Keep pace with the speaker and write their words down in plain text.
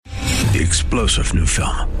The explosive new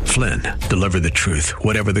film, Flynn, deliver the truth,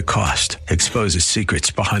 whatever the cost, exposes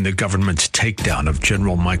secrets behind the government's takedown of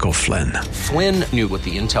General Michael Flynn. Flynn knew what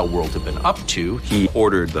the intel world had been up to. He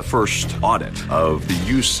ordered the first audit of the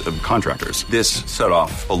use of contractors. This set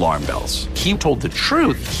off alarm bells. He told the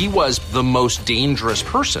truth. He was the most dangerous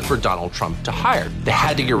person for Donald Trump to hire. They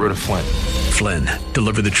had to get rid of Flynn. Flynn,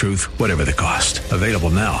 deliver the truth, whatever the cost. Available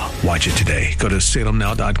now. Watch it today. Go to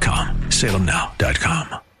salemnow.com.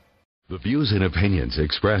 salemnow.com. The views and opinions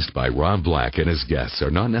expressed by Rob Black and his guests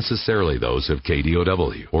are not necessarily those of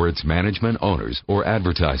KDOW or its management, owners, or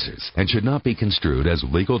advertisers, and should not be construed as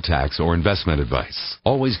legal, tax, or investment advice.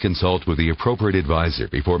 Always consult with the appropriate advisor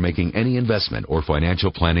before making any investment or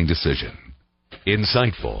financial planning decision.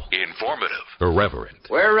 Insightful, informative, irreverent.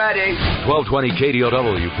 We're ready. 1220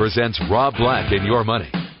 KDOW presents Rob Black and Your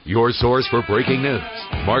Money, your source for breaking news,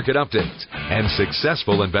 market updates, and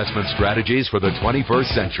successful investment strategies for the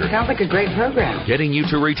 21st century. Sounds like a great program. Getting you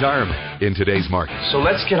to retirement in today's market. So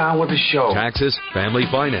let's get on with the show. Taxes, family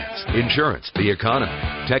finance, insurance, the economy,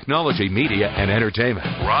 technology, media, and entertainment.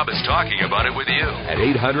 Rob is talking about it with you at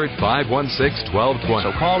 800-516-1220.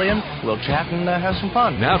 So call in, we'll chat and have some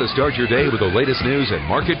fun. Now to start your day with the latest news and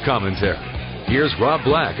market commentary. Here's Rob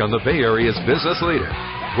Black on the Bay Area's business leader,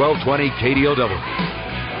 1220 KDOW.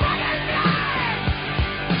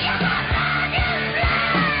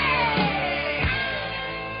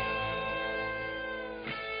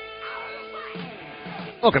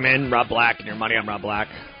 Welcome in, Rob Black and Your Money. I'm Rob Black,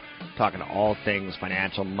 talking to all things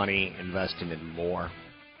financial, money, investing, and more.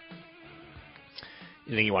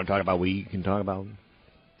 Anything you want to talk about, we can talk about.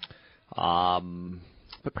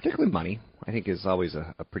 But particularly money, I think, is always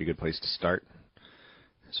a pretty good place to start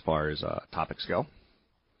as far as topics go.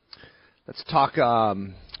 Let's talk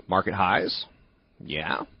market highs.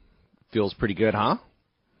 Yeah, feels pretty good, huh?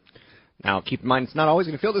 Now, keep in mind, it's not always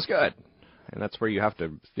going to feel this good, and that's where you have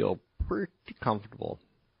to feel pretty comfortable.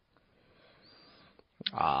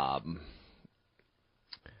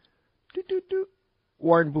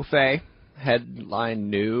 Warren Buffett, headline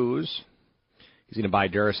news. He's going to buy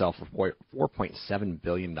Duracell for $4.7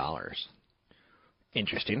 billion.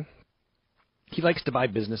 Interesting. He likes to buy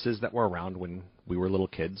businesses that were around when we were little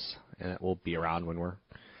kids, and that will be around when we're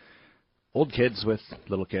old kids with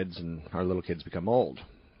little kids, and our little kids become old.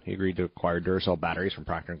 He agreed to acquire Duracell batteries from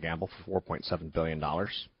Procter & Gamble for $4.7 billion.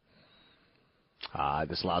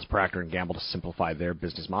 This allows Procter & Gamble to simplify their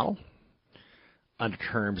business model. Under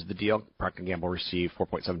terms of the deal, Procter & Gamble received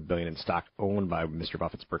 $4.7 billion in stock owned by Mr.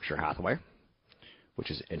 Buffett's Berkshire Hathaway, which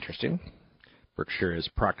is interesting. Berkshire is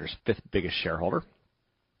Procter's fifth biggest shareholder,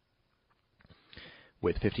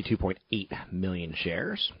 with 52.8 million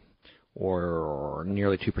shares, or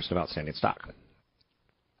nearly 2% of outstanding stock.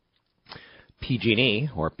 PG&E,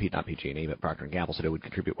 or not PG&E, but Procter & Gamble said it would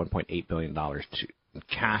contribute $1.8 billion to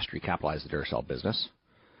cash to recapitalize the Duracell business,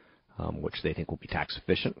 which they think will be tax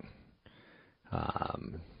efficient.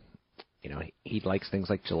 He likes things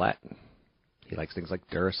like Gillette. He likes things like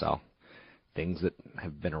Duracell, things that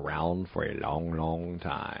have been around for a long, long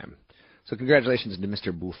time. So congratulations to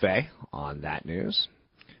Mr. Buffett on that news.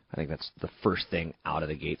 I think that's the first thing out of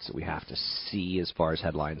the gates that we have to see as far as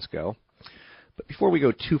headlines go. But before we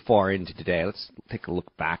go too far into today, let's take a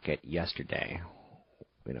look back at yesterday.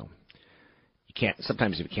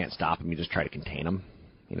 Sometimes if you can't stop them, you just try to contain them.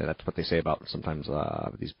 That's what they say about sometimes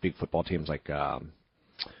these big football teams like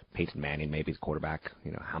Peyton Manning, maybe the quarterback.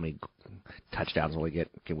 How many touchdowns will he get?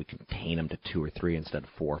 Can we contain him to 2 or 3 instead of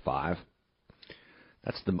 4 or 5?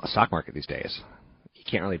 That's the stock market these days. You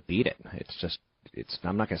can't really beat it.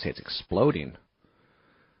 I'm not going to say it's exploding.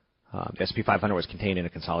 The S&P 500 was contained in a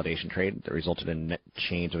consolidation trade that resulted in a net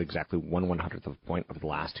change of exactly 1/100th of a point over the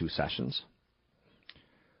last 2 sessions.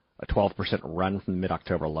 A 12% run from the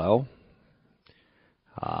mid-October low.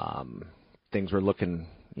 Things were looking,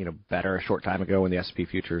 better a short time ago when the S&P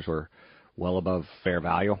futures were well above fair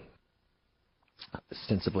value.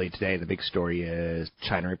 Ostensibly today, the big story is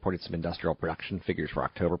China reported some industrial production figures for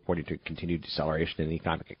October, pointing to continued deceleration in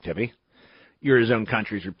economic activity. Eurozone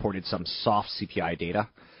countries reported some soft CPI data,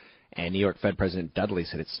 and New York Fed President Dudley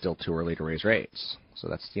said it's still too early to raise rates. So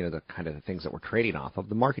that's, the kind of the things that we're trading off of.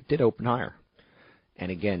 The market did open higher,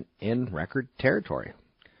 and again, in record territory.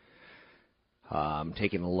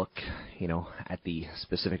 Taking a look, at the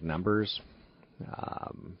specific numbers,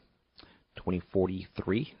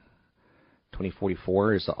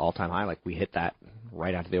 2044 is the all-time high. Like, we hit that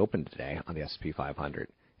right after the open today on the S&P 500.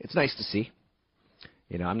 It's nice to see.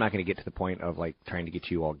 I'm not going to get to the point of, trying to get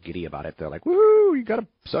you all giddy about it. They're like, woo, you got to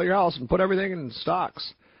sell your house and put everything in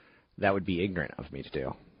stocks. That would be ignorant of me to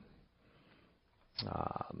do.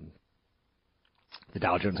 The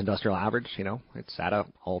Dow Jones Industrial Average, it's at an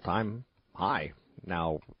all-time high.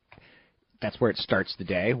 Now, that's where it starts the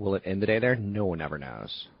day. Will it end the day there? No one ever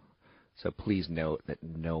knows. So please note that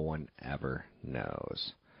no one ever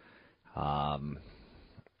knows.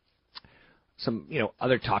 Some,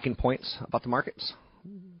 other talking points about the markets.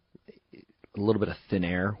 A little bit of thin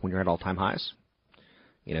air when you're at all-time highs.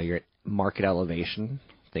 You're at market elevation.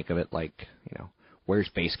 Think of it like, where's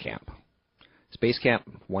base camp? Is base camp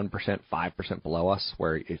 1%, 5% below us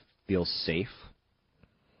where it feels safe?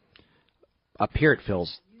 Up here it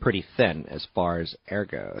feels pretty thin as far as air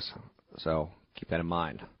goes. So keep that in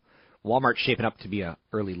mind. Walmart's shaping up to be an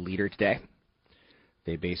early leader today.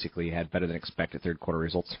 They basically had better than expected third quarter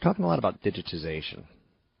results. They're talking a lot about digitization.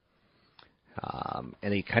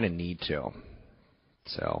 And they kind of need to.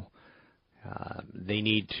 So they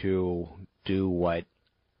need to do what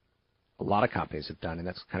a lot of companies have done, and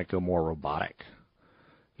that's kind of go more robotic.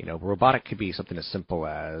 Robotic could be something as simple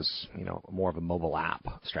as, more of a mobile app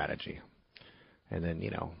strategy. And then,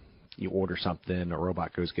 you order something, a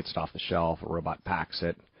robot gets it off the shelf, a robot packs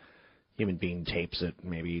it, human being tapes it,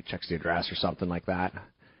 maybe checks the address or something like that.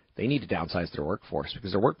 They need to downsize their workforce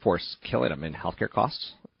because their workforce is killing them in healthcare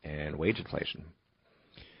costs and wage inflation.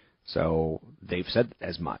 So they've said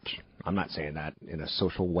as much. I'm not saying that in a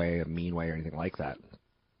social way, a mean way, or anything like that.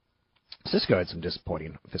 Cisco had some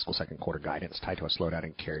disappointing fiscal second quarter guidance tied to a slowdown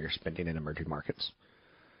in carrier spending in emerging markets.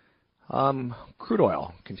 Crude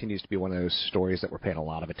oil continues to be one of those stories that we're paying a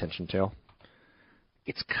lot of attention to.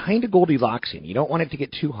 It's kind of Goldilocksian. You don't want it to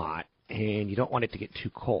get too hot, and you don't want it to get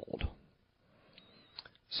too cold.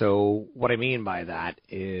 So what I mean by that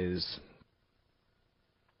is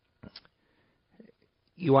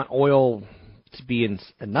you want oil to be in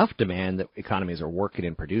enough demand that economies are working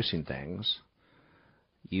and producing things.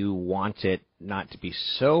 You want it not to be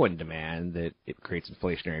so in demand that it creates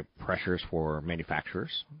inflationary pressures for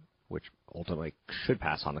manufacturers, which ultimately should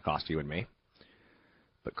pass on the cost to you and me.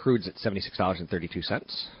 But crude's at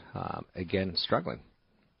 $76.32, again, struggling.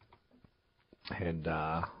 And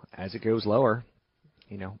as it goes lower,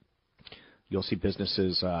 you'll see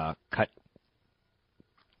businesses cut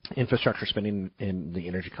infrastructure spending in the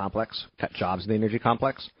energy complex, cut jobs in the energy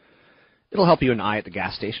complex. It'll help you and I at the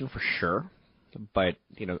gas station for sure. But,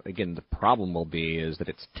 again, the problem will be is that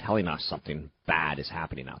it's telling us something bad is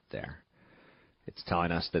happening out there. It's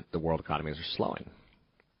telling us that the world economies are slowing.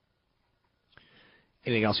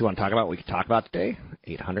 Anything else you want to talk about we can talk about today?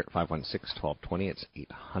 800-516-1220. It's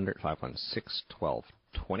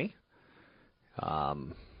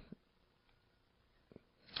 800-516-1220.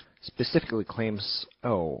 Specifically claims,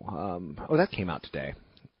 that came out today.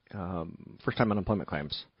 First-time unemployment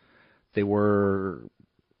claims.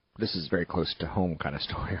 This is very close to home kind of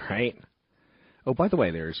story, right? Oh, by the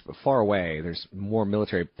way, there's more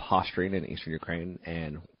military posturing in eastern Ukraine,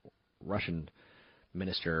 and Russian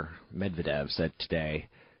Minister Medvedev said today,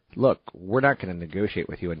 look, we're not going to negotiate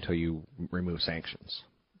with you until you remove sanctions.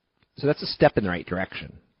 So that's a step in the right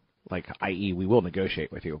direction. Like, i.e., we will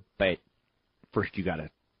negotiate with you, but first you got to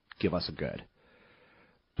give us a good.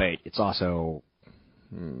 But it's also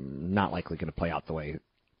not likely going to play out the way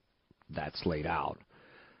that's laid out.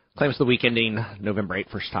 Claims of the week ending November 8th,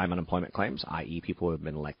 first-time unemployment claims, i.e. people who have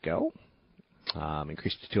been let go,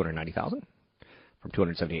 increased to 290,000 from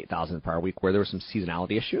 278,000 the prior week, where there were some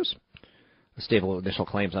seasonality issues. A stable of initial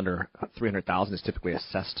claims under 300,000 is typically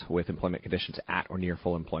assessed with employment conditions at or near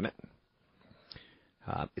full employment.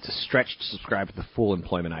 It's a stretch to subscribe to the full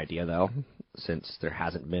employment idea, though, since there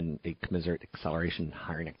hasn't been a commensurate acceleration in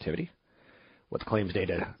hiring activity. What the claims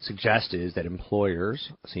data suggests is that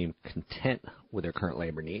employers seem content with their current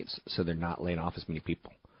labor needs, so they're not laying off as many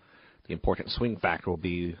people. The important swing factor will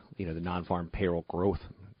be, the non-farm payroll growth.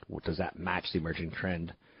 Does that match the emerging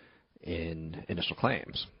trend in initial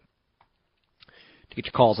claims? To get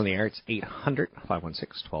your calls on the air, it's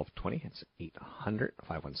 800-516-1220. It's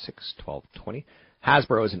 800-516-1220.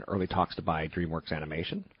 Hasbro is in early talks to buy DreamWorks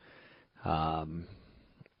Animation.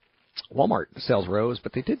 Walmart sales rose,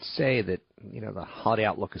 but they did say that, the holiday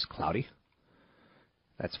outlook is cloudy.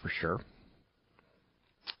 That's for sure.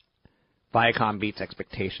 Viacom beats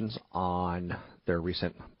expectations on their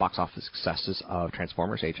recent box office successes of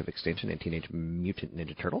Transformers, Age of Extinction, and Teenage Mutant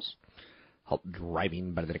Ninja Turtles, helped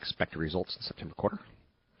driving better than expected results in the September quarter.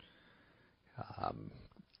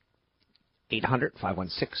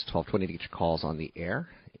 800-516-1220 to get your calls on the air.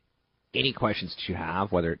 Any questions that you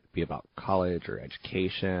have, whether it be about college or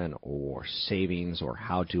education or savings or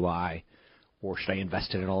how do I or should I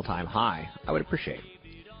invest in an all-time high, I would appreciate it.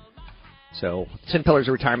 So, 10 Pillars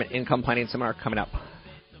of Retirement Income Planning Seminar coming up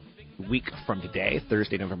a week from today,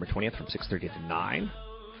 Thursday, November 20th from 6:30 to 9.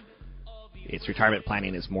 Its retirement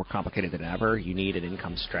planning is more complicated than ever. You need an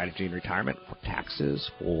income strategy in retirement for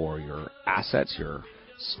taxes, for your assets, your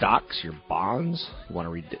stocks, your bonds. You want to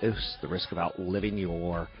reduce the risk of outliving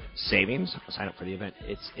your savings. Sign up for the event.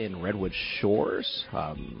 It's in Redwood Shores,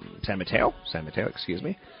 San Mateo, excuse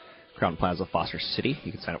me. Crown Plaza, Foster City.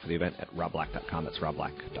 You can sign up for the event at robblack.com. That's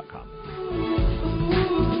robblack.com.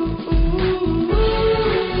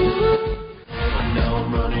 Now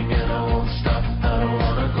I'm running and I won't stop. I don't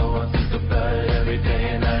wanna go. I think about it every day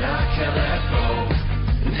and night. I can't let go.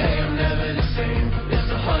 And hey, I'm never the same. It's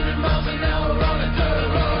 100 miles an hour on a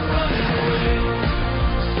dirt road running away.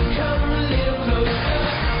 So come a little closer.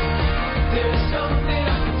 There's something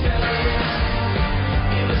I can tell you.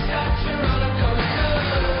 Give us that you're on a coaster.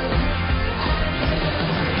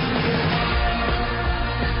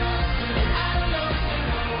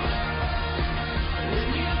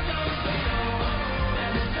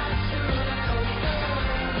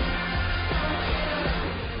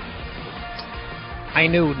 I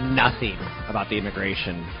knew nothing about the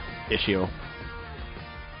immigration issue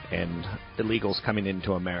and illegals coming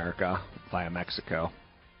into America via Mexico.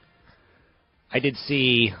 I did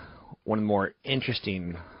see one of the more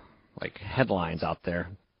interesting headlines out there.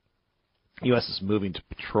 U.S. is moving to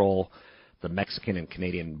patrol the Mexican and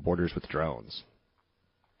Canadian borders with drones.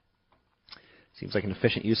 Seems like an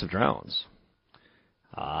efficient use of drones.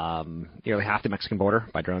 Nearly half the Mexican border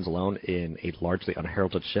by drones alone in a largely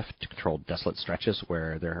unheralded shift to control desolate stretches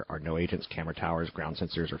where there are no agents, camera towers, ground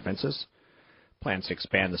sensors, or fences. Plans to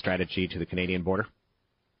expand the strategy to the Canadian border.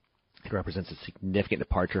 It represents a significant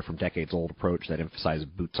departure from decades-old approach that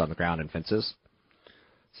emphasized boots on the ground and fences.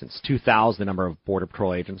 Since 2000, the number of Border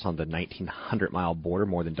Patrol agents on the 1,900-mile border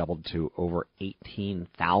more than doubled to over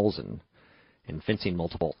 18,000, and fencing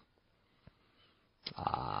multiple.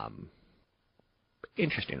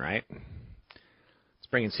 Interesting, right? Let's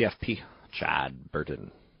bring in CFP Chad Burton.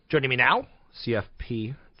 Joining me now,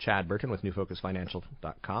 CFP Chad Burton with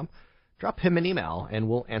NewFocusFinancial.com. Drop him an email, and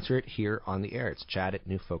we'll answer it here on the air. It's chad at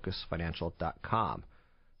NewFocusFinancial.com.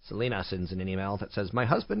 Selena sends in an email that says, my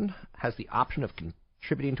husband has the option of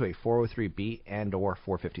contributing to a 403B and or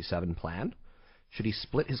 457 plan. Should he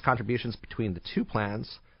split his contributions between the two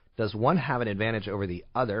plans? Does one have an advantage over the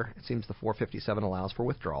other? It seems the 457 allows for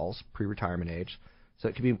withdrawals, pre-retirement age, so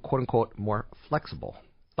it can be, quote-unquote, more flexible.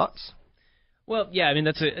 Thoughts? Well, yeah, I mean,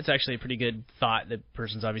 it's actually a pretty good thought. The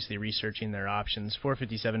person's obviously researching their options.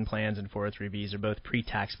 457 plans and 403Bs are both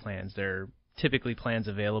pre-tax plans. They're typically plans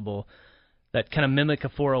available that kind of mimic a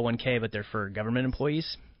 401k, but they're for government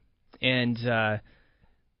employees. And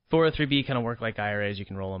 403B kind of work like IRAs. You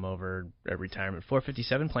can roll them over at retirement.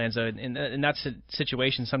 457 plans, and that's a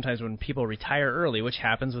situation sometimes when people retire early, which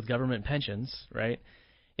happens with government pensions, right?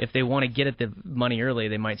 If they want to get at the money early,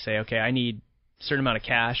 they might say, okay, I need a certain amount of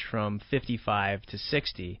cash from 55 to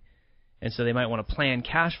 60, and so they might want to plan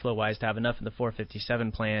cash flow-wise to have enough in the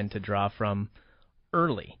 457 plan to draw from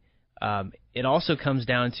early. It also comes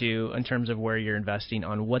down to, in terms of where you're investing,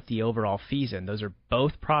 on what the overall fees in. Those are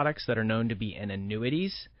both products that are known to be in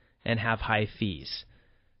annuities and have high fees.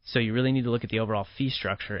 So you really need to look at the overall fee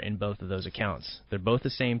structure in both of those accounts. They're both the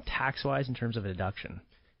same tax-wise in terms of a deduction.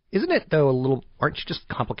 Isn't it, though, aren't you just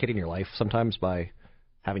complicating your life sometimes by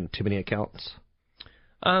having too many accounts?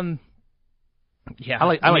 Yeah.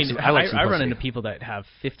 I run into people that have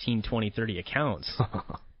 15, 20, 30 accounts,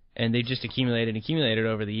 and they just accumulated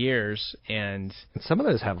over the years. And some of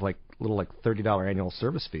those have little $30 annual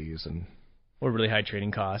service fees or really high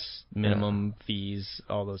trading costs, minimum fees,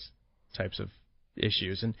 all those types of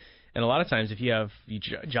issues. And a lot of times if you have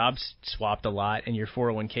jobs swapped a lot and your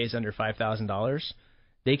 401k is under $5,000,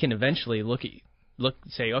 they can eventually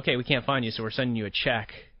say, okay, we can't find you, so we're sending you a check,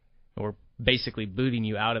 or basically booting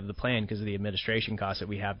you out of the plan because of the administration costs that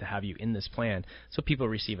we have to have you in this plan. So people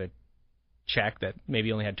receive a check that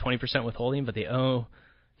maybe only had 20% withholding, but they owe,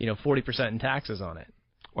 40% in taxes on it.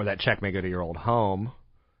 Or that check may go to your old home,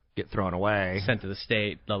 get thrown away, sent to the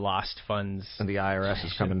state, the lost funds, and the IRS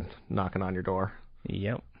is coming knocking on your door.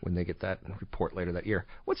 Yep. When they get that report later that year.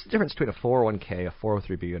 What's the difference between a 401k, a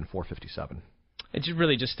 403b, and 457? It's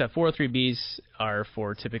really just 403Bs are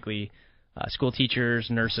for typically school teachers,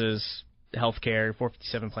 nurses, healthcare.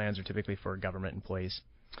 457 plans are typically for government employees.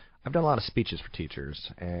 I've done a lot of speeches for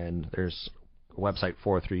teachers, and there's a website,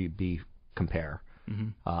 403B Compare.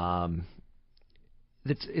 Mm-hmm.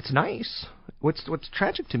 It's nice. What's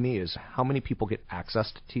tragic to me is how many people get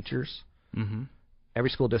access to teachers. Mm-hmm. Every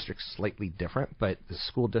school district's slightly different, but the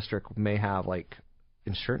school district may have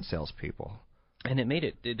insurance salespeople. And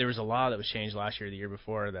there was a law that was changed last year or the year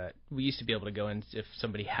before that we used to be able to go in if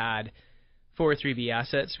somebody had 403B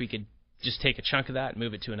assets, we could just take a chunk of that and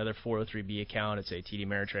move it to another 403B account. It's a TD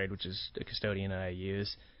Ameritrade, which is a custodian I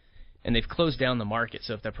use. And they've closed down the market.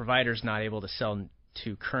 So if the provider's not able to sell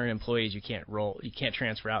to current employees, you can't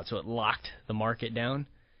transfer out. So it locked the market down.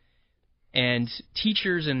 And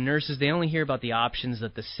teachers and nurses, they only hear about the options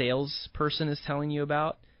that the salesperson is telling you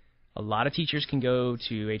about. A lot of teachers can go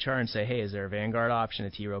to HR and say, hey, is there a Vanguard option, a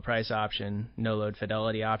T. Rowe Price option, no-load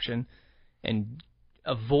Fidelity option, and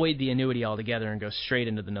avoid the annuity altogether and go straight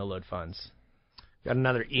into the no-load funds. Got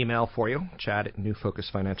another email for you,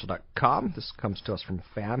 chad@newfocusfinancial.com. This comes to us from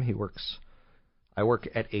Fam. I work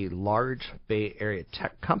at a large Bay Area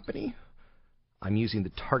tech company. I'm using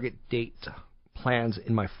the target date plans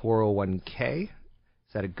in my 401k. Is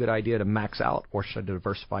that a good idea to max out, or should I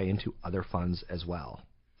diversify into other funds as well?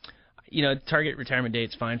 Target retirement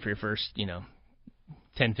date's fine for your first, $10,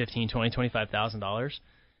 $15, $20, $25,000.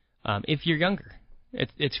 If you're younger,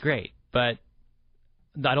 it's great. But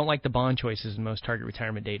I don't like the bond choices in most target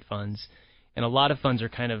retirement date funds. And a lot of funds are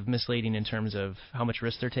kind of misleading in terms of how much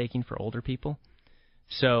risk they're taking for older people.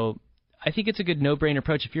 So I think it's a good no-brainer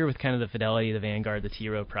approach. If you're with kind of the Fidelity, the Vanguard, the T.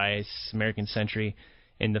 Rowe Price, American Century,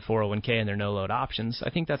 and the 401k and their no-load options, I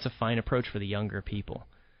think that's a fine approach for the younger people.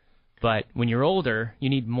 But when you're older, you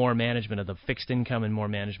need more management of the fixed income and more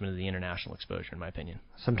management of the international exposure, in my opinion.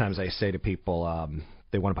 Sometimes I say to people,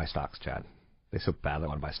 they want to buy stocks, Chad. They so badly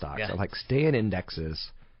want to buy stocks. Yeah. I'm like, stay in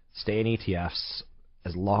indexes, stay in ETFs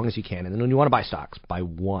as long as you can. And then when you want to buy stocks, buy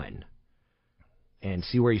one and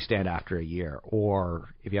see where you stand after a year.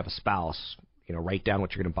 Or if you have a spouse, write down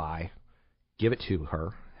what you're going to buy, give it to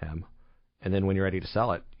her, him, and then when you're ready to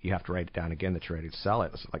sell it, you have to write it down again that you're ready to sell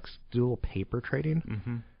it. It's like dual paper trading.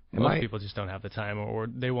 Mm-hmm. Most people just don't have the time, or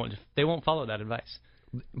they won't follow that advice.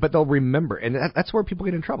 But they'll remember, and that's where people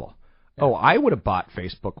get in trouble. Yeah. Oh, I would have bought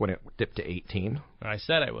Facebook when it dipped to 18. I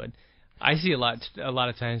said I would. I see a lot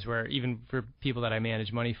of times where even for people that I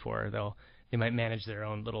manage money for, they might manage their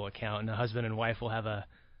own little account, and the husband and wife will have a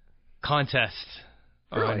contest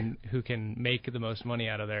on who can make the most money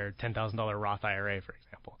out of their $10,000 Roth IRA, for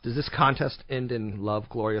example. Does this contest end in love,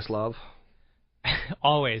 glorious love?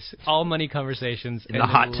 Always. All money conversations. In the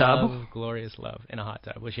hot tub? Glorious love. In a hot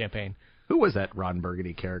tub with champagne. Who was that Ron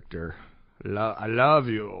Burgundy character? I love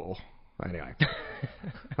you. Anyway.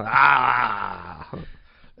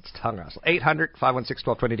 It's tongue wrestle.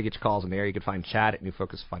 800-516-1220 to get your calls in the air. You can find Chad at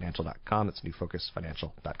newfocusfinancial.com. That's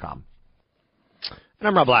newfocusfinancial.com. And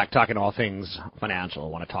I'm Rob Black, talking all things financial.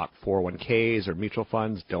 Want to talk 401ks or mutual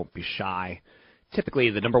funds? Don't be shy. Typically,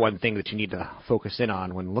 the number one thing that you need to focus in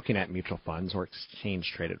on when looking at mutual funds or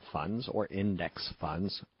exchange-traded funds or index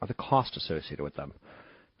funds are the costs associated with them.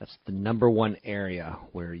 That's the number one area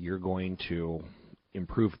where you're going to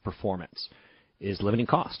improve performance, is limiting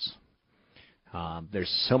costs.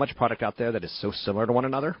 There's so much product out there that is so similar to one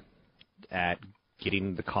another at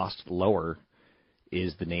getting the cost lower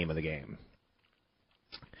is the name of the game.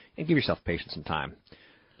 And give yourself patience and time. A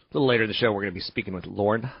little later in the show, we're going to be speaking with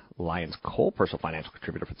Lauren Lyons-Cole, personal financial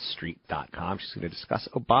contributor for TheStreet.com. She's going to discuss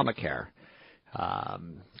Obamacare.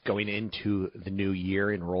 Going into the new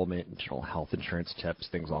year, enrollment and general health insurance tips,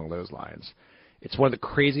 things along those lines. It's one of the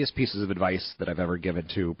craziest pieces of advice that I've ever given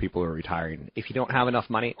to people who are retiring. If you don't have enough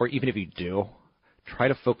money, or even if you do, try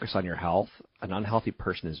to focus on your health. An unhealthy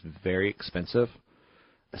person is very expensive,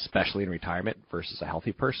 especially in retirement, versus a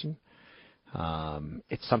healthy person.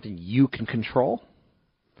 It's something you can control,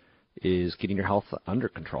 is getting your health under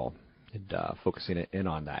control and focusing in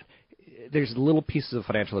on that. There's little pieces of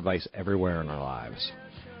financial advice everywhere in our lives.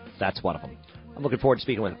 That's one of them. I'm looking forward to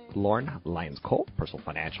speaking with Lauren Lyons-Cole, personal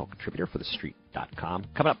financial contributor for TheStreet.com.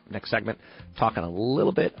 Coming up next segment, talking a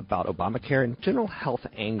little bit about Obamacare and general health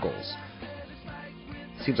angles.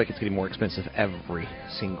 Seems like it's getting more expensive every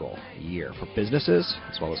single year for businesses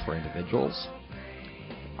as well as for individuals.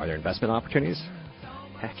 Are there investment opportunities?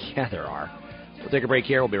 Heck yeah, there are. We'll take a break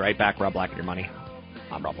here. We'll be right back. Rob Black and your money.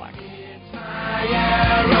 I'm Rob Black.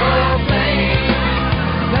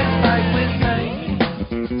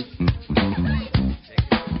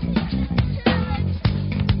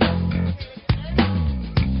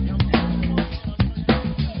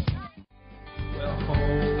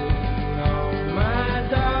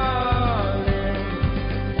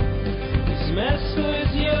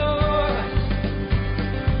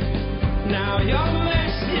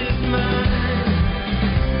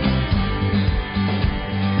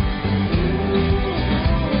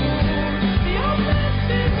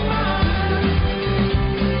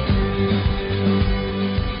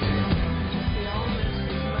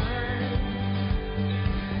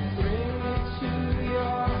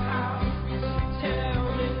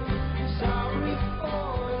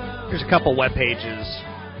 Couple web pages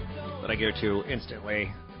that I go to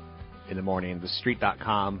instantly in the morning.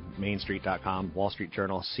 TheStreet.com, MainStreet.com, Wall Street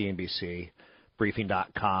Journal, CNBC,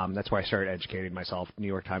 Briefing.com. That's where I started educating myself. New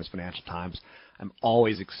York Times, Financial Times. I'm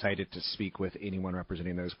always excited to speak with anyone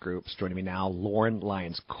representing those groups. Joining me now, Lauren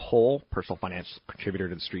Lyons-Cole, personal finance contributor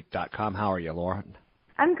to TheStreet.com. How are you, Lauren?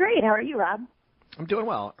 I'm great. How are you, Rob? I'm doing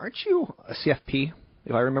well. Aren't you a CFP,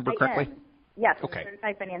 if I remember correctly? Yes, okay. I'm a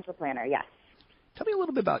certified financial planner, yes. Tell me a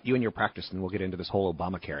little bit about you and your practice, and we'll get into this whole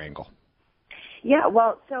Obamacare angle. Yeah,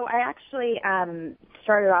 well, so I actually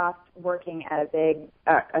started off working at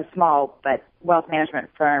a small but wealth management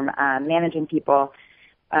firm, managing people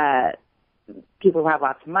who have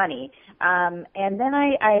lots of money. And then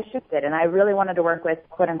I shifted, and I really wanted to work with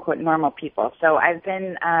quote-unquote normal people. So I've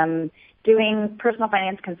been doing personal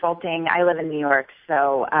finance consulting. I live in New York,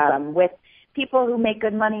 so with people who make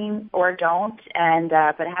good money or don't, and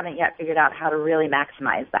but haven't yet figured out how to really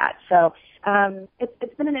maximize that. So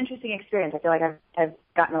it's been an interesting experience. I feel like I've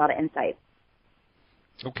gotten a lot of insight.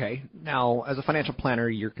 Okay. Now, as a financial planner,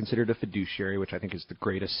 you're considered a fiduciary, which I think is the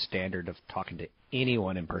greatest standard of talking to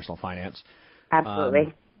anyone in personal finance.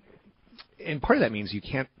 Absolutely. And part of that means you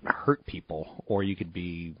can't hurt people, or you could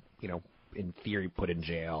be, in theory, put in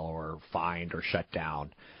jail or fined or shut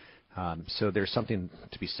down. So there's something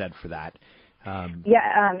to be said for that. And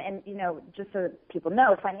just so that people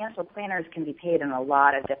know, financial planners can be paid in a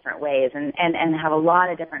lot of different ways and have a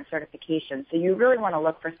lot of different certifications. So you really want to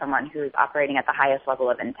look for someone who's operating at the highest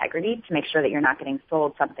level of integrity to make sure that you're not getting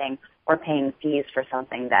sold something or paying fees for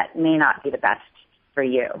something that may not be the best for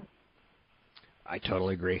you. I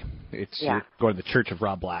totally agree. You're going to the church of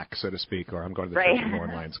Rob Black, so to speak, or I'm going to the church of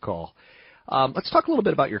Lauren Lyons-Cole. Let's talk a little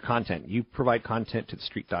bit about your content. You provide content to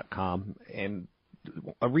TheStreet.com, and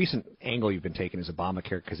a recent angle you've been taking is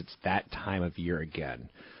Obamacare because it's that time of year again.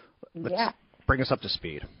 Let's bring us up to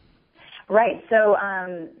speed. Right. So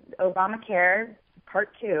Obamacare Part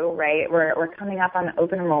 2, right, we're coming up on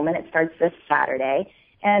open enrollment. It starts this Saturday.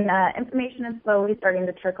 And information is slowly starting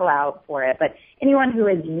to trickle out for it. But anyone who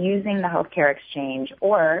is using the healthcare exchange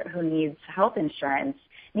or who needs health insurance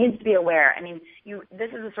needs to be aware. I mean, this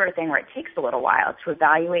is the sort of thing where it takes a little while to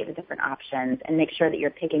evaluate the different options and make sure that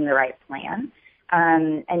you're picking the right plan.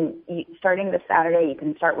 Starting this Saturday, you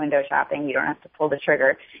can start window shopping. You don't have to pull the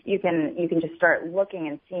trigger. You can just start looking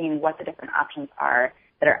and seeing what the different options are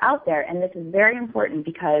that are out there. And this is very important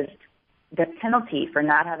because the penalty for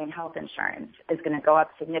not having health insurance is going to go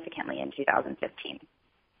up significantly in 2015.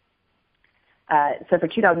 So for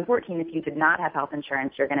 2014, if you did not have health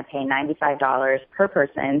insurance, you're going to pay $95 per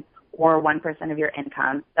person or 1% of your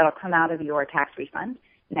income. That'll come out of your tax refund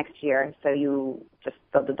next year, so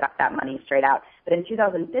they'll deduct that money straight out. But in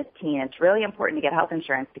 2015, it's really important to get health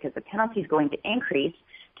insurance because the penalty is going to increase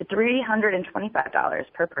to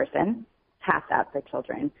 $325 per person, half that for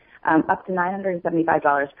children, up to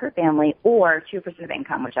 $975 per family, or 2% of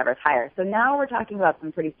income, whichever is higher. So now we're talking about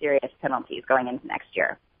some pretty serious penalties going into next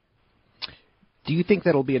year. Do you think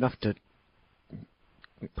that'll be enough to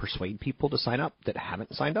persuade people to sign up that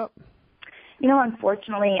haven't signed up?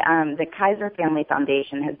 Unfortunately, the Kaiser Family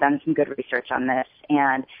Foundation has done some good research on this,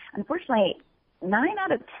 and unfortunately, 9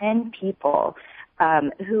 out of 10 people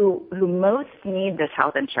who most need this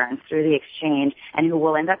health insurance through the exchange and who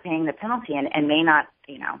will end up paying the penalty and may not,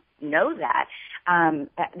 know that,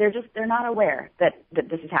 they're not aware that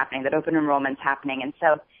this is happening, that open enrollment's happening, and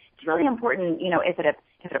so it's really important, if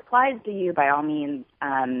it applies to you, by all means,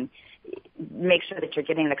 make sure that you're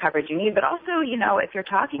getting the coverage you need. But also, if you're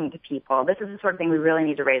talking to people, this is the sort of thing we really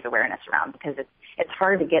need to raise awareness around because it's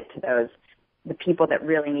hard to get to the people that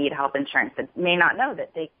really need health insurance that may not know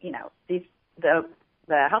that the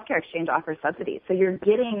healthcare exchange offers subsidies. So you're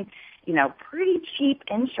getting, pretty cheap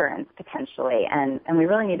insurance potentially, and we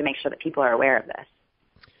really need to make sure that people are aware of this.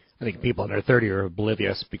 I think people under 30 are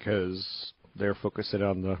oblivious because they're focusing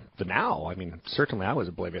on the now. I mean, certainly I was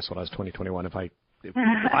oblivious when I was 21. If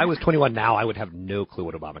I was 21 now, I would have no clue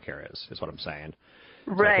what Obamacare is what I'm saying.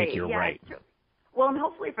 So right. I think you're right. Well, and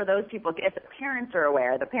hopefully for those people, if the parents are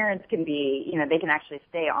aware, the parents can be, they can actually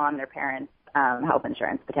stay on their parents' health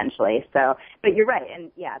insurance potentially. So, but you're right.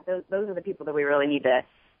 And yeah, those are the people that we really need to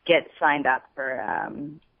get signed up for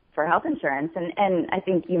health insurance. And I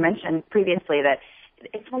think you mentioned previously that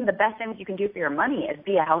it's one of the best things you can do for your money is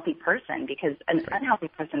be a healthy person because an unhealthy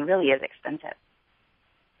person really is expensive.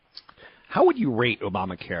 How would you rate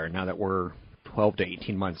Obamacare now that we're 12 to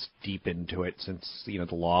 18 months deep into it since, the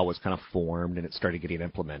law was kind of formed and it started getting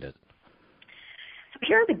implemented? So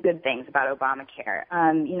here are the good things about Obamacare.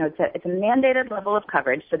 It's a mandated level of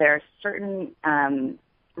coverage, so there are certain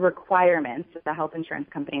requirements that the health insurance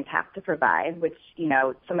companies have to provide, which,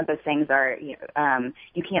 some of those things are, you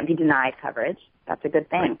can't be denied coverage. That's a good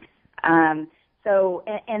thing. And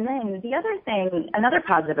then the other thing, another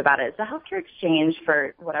positive about it is the healthcare exchange,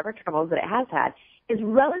 for whatever troubles that it has had, is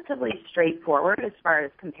relatively straightforward as far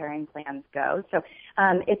as comparing plans go. So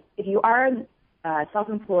if you are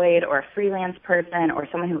self-employed or a freelance person or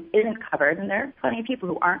someone who isn't covered, and there are plenty of people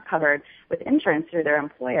who aren't covered with insurance through their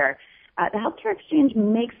employer, the healthcare exchange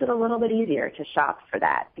makes it a little bit easier to shop for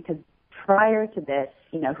that, because prior to this,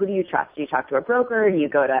 who do you trust? Do you talk to a broker? Do you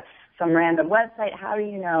go to some random website? How do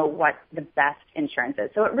you know what the best insurance is?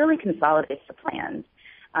 So it really consolidates the plans.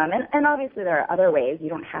 And obviously there are other ways. You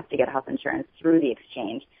don't have to get health insurance through the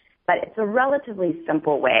exchange, but it's a relatively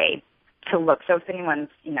simple way to look. So if anyone's,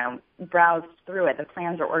 browsed through it, the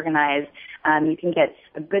plans are organized. You can get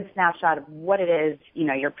a good snapshot of what it is,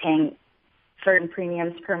 you're paying certain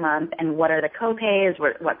premiums per month, and what are the co-pays,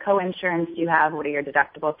 what co-insurance do you have, what are your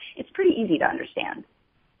deductibles. It's pretty easy to understand.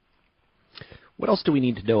 What else do we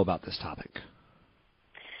need to know about this topic?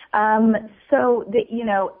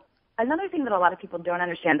 Another thing that a lot of people don't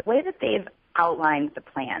understand, the way that they've outlined the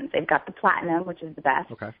plans, they've got the platinum, which is the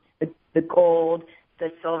best, the gold,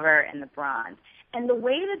 the silver, and the bronze. And the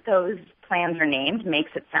way that those plans are named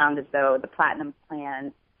makes it sound as though the platinum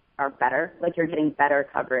plans are better, like you're getting better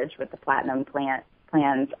coverage with the platinum plans.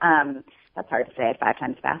 That's hard to say 5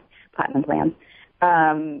 times fast, platinum plans.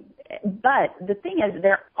 But the thing is,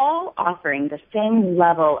 they're all offering the same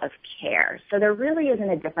level of care. So there really isn't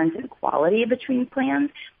a difference in quality between plans.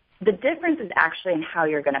 The difference is actually in how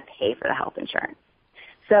you're going to pay for the health insurance.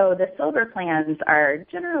 So the silver plans are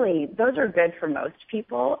generally, those are good for most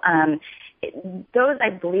people. Those,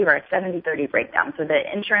 I believe, are a 70-30 breakdown. So the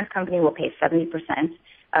insurance company will pay 70%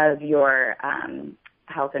 of your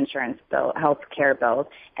health insurance bill, health care bills,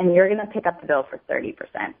 and you're going to pick up the bill for 30%.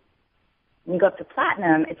 When you go up to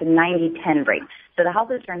platinum, it's a 90-10 break. So the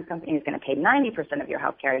health insurance company is going to pay 90% of your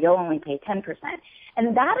health care. You'll only pay 10%.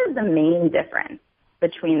 And that is the main difference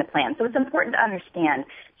between the plans. So it's important to understand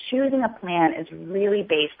choosing a plan is really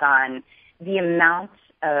based on the amount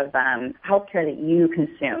of health care that you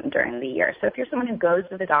consume during the year. So if you're someone who goes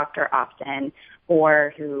to the doctor often,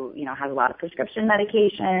 or who has a lot of prescription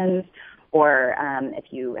medications, or if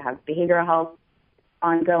you have behavioral health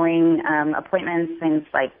ongoing appointments, things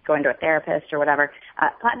like going to a therapist or whatever,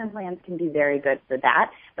 platinum plans can be very good for that.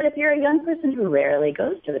 But if you're a young person who rarely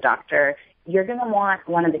goes to the doctor, you're going to want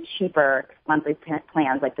one of the cheaper monthly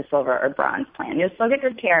plans like the silver or bronze plan. You'll still get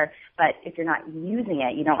good care, but if you're not using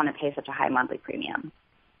it, you don't want to pay such a high monthly premium.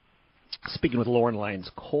 Speaking with Lauren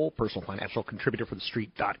Lyons-Cole, personal financial contributor for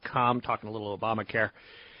TheStreet.com, talking a little Obamacare.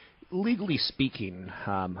 Legally speaking,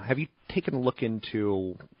 have you taken a look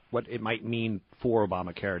into what it might mean for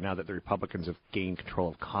Obamacare now that the Republicans have gained control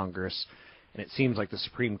of Congress? And it seems like the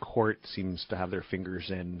Supreme Court seems to have their fingers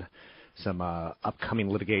in some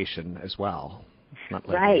upcoming litigation as well.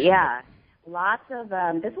 Right, yeah. Lots of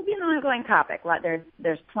this will be an ongoing topic.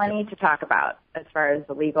 There's plenty to talk about as far as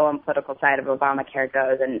the legal and political side of Obamacare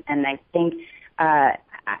goes, and I think I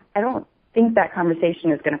don't think that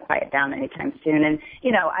conversation is going to quiet down anytime soon. And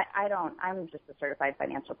I'm just a certified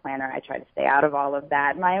financial planner. I try to stay out of all of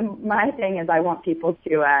that. My thing is I want people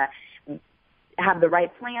to have the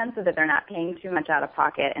right plan so that they're not paying too much out of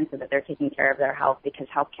pocket, and so that they're taking care of their health, because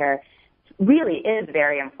healthcare really is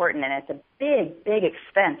very important, and it's a big, big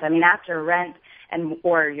expense. I mean, after rent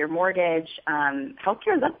or your mortgage,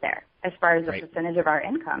 healthcare is up there as far as the percentage of our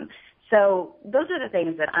income. So those are the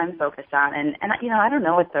things that I'm focused on, and I don't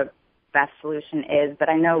know what the best solution is, but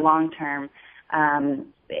I know long term,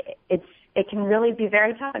 it can really be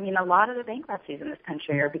very tough. I mean, a lot of the bankruptcies in this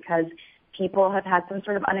country are because people have had some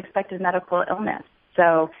sort of unexpected medical illness.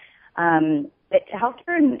 So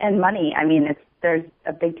healthcare and money, I mean, there's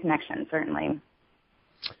a big connection, certainly.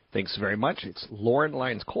 Thanks very much. It's Lauren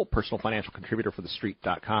Lyons-Cole, personal financial contributor for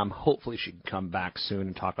TheStreet.com. Hopefully she can come back soon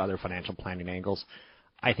and talk other financial planning angles.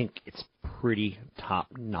 I think it's pretty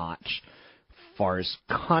top-notch as far as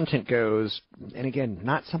content goes. And again,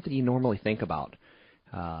 not something you normally think about.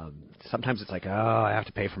 Sometimes it's like, I have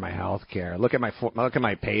to pay for my health care. Look at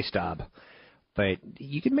my pay stub. But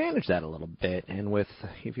you can manage that a little bit. And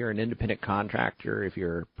if you're an independent contractor, if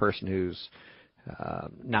you're a person who's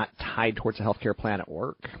not tied towards a healthcare plan at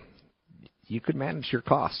work, you could manage your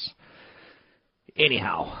costs.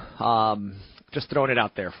 Anyhow, just throwing it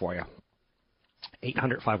out there for you.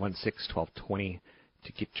 800-516-1220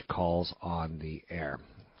 to get your calls on the air.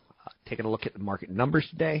 Taking a look at the market numbers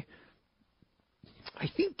today, I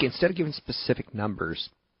think instead of giving specific numbers,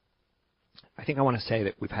 I think I want to say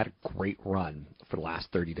that we've had a great run for the last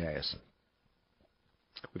 30 days.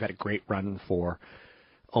 We've had a great run for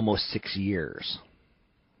almost 6 years.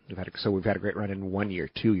 We've had a great run in 1 year,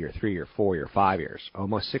 2 year, 3 year, 4 year, 5 years,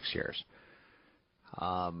 almost 6 years.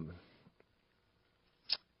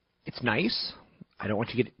 It's nice. I don't want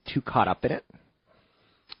you to get too caught up in it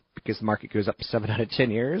because the market goes up 7 out of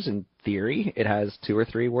 10 years. In theory, it has 2 or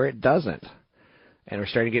 3 where it doesn't. And we're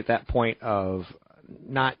starting to get that point of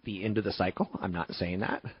not the end of the cycle. I'm not saying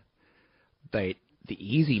that. But the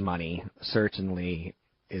easy money certainly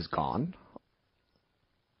is gone.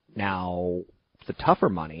 Now, the tougher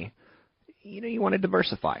money, you want to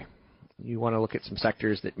diversify. You want to look at some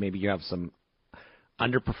sectors that maybe you have some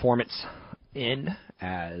underperformance in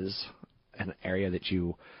as an area that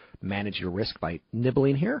you manage your risk by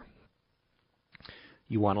nibbling here.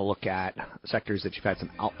 You want to look at sectors that you've had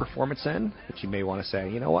some outperformance in that you may want to say,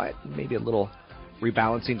 you know what, maybe a little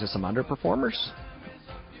rebalancing to some underperformers.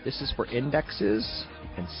 This is for indexes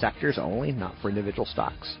and sectors only, not for individual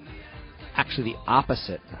stocks. Actually, the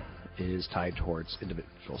opposite is tied towards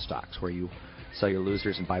individual stocks, where you sell your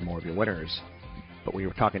losers and buy more of your winners. But when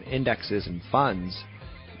you're talking indexes and funds,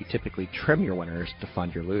 you typically trim your winners to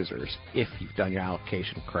fund your losers if you've done your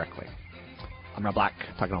allocation correctly. I'm Rob Black,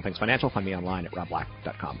 talking all things financial. Find me online at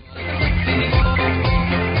robblack.com.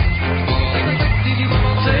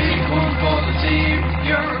 Take one for the team.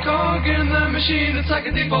 You're a cog in the machine. It's like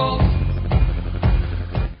a default.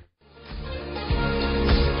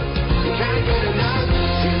 You can't get enough.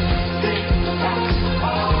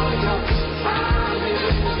 All your time is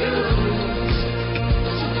you.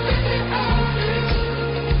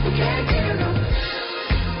 You can't get enough.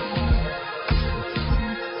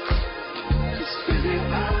 Just really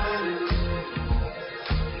honest.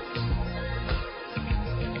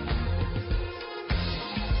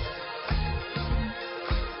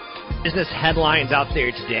 Business headlines out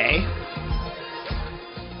there today.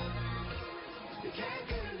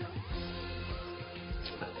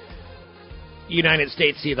 United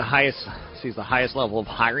States sees the highest level of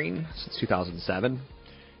hiring since 2007.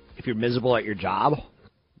 If you're miserable at your job,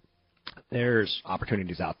 there's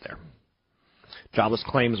opportunities out there. Jobless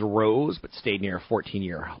claims rose but stayed near a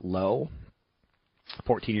 14-year low.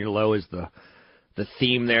 14-year low is the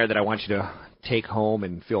theme there that I want you to take home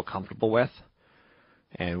and feel comfortable with.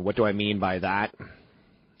 And what do I mean by that?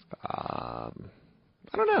 I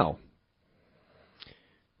don't know.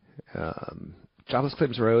 Jobless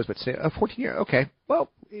claims rose, but stay 14-year. Okay.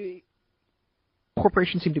 Well,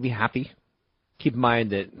 corporations seem to be happy. Keep in mind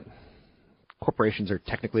that corporations are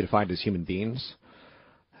technically defined as human beings,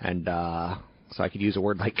 and so I could use a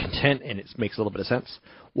word like content, and it makes a little bit of sense.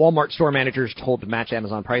 Walmart store managers told to match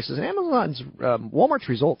Amazon prices, and Walmart's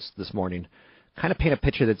results this morning kind of paint a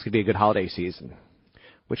picture that it's going to be a good holiday season,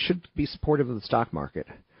 which should be supportive of the stock market.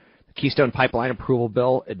 The Keystone Pipeline approval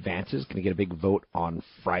bill advances, going to get a big vote on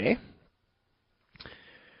Friday.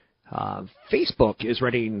 Facebook is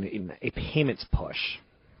running a payments push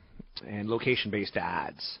and location-based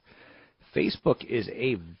ads. Facebook is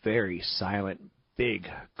a very silent, big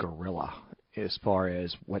gorilla as far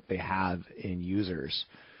as what they have in users,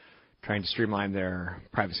 trying to streamline their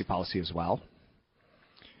privacy policy as well.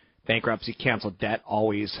 Bankruptcy canceled debt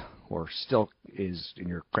always or still is in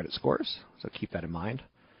your credit scores, so keep that in mind.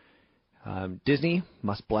 Disney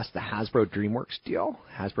must bless the Hasbro DreamWorks deal.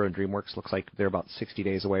 Hasbro and DreamWorks looks like they're about 60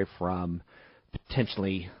 days away from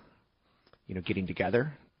potentially, getting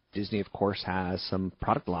together. Disney, of course, has some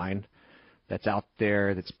product line that's out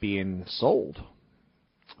there that's being sold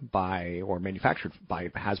by or manufactured by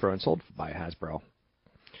Hasbro and sold by Hasbro.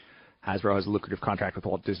 Hasbro has a lucrative contract with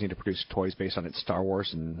Walt Disney to produce toys based on its Star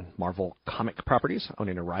Wars and Marvel comic properties.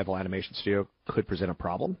 Owning a rival animation studio could present a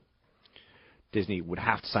problem. Disney would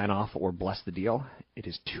have to sign off or bless the deal. It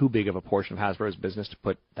is too big of a portion of Hasbro's business to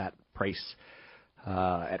put that price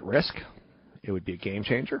at risk. It would be a game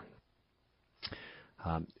changer.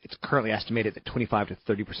 It's currently estimated that 25 to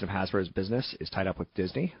 30% of Hasbro's business is tied up with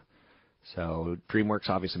Disney. So DreamWorks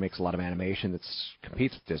obviously makes a lot of animation that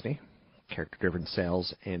competes with Disney. Character-driven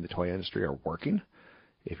sales in the toy industry are working.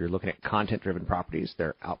 If you're looking at content-driven properties,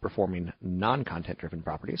 they're outperforming non-content-driven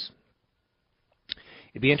properties.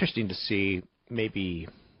 It'd be interesting to see maybe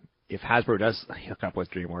if Hasbro does hook up with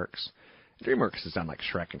DreamWorks. DreamWorks has done like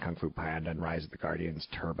Shrek and Kung Fu Panda and Rise of the Guardians,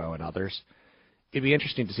 Turbo, and others. It'd be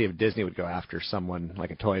interesting to see if Disney would go after someone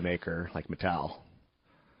like a toy maker like Mattel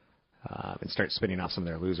and start spinning off some of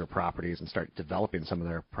their loser properties and start developing some of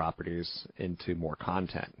their properties into more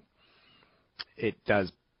content. It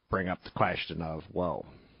does bring up the question of, whoa.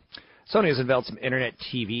 Sony has unveiled some internet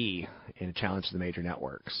TV in a challenge to the major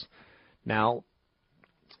networks. Now,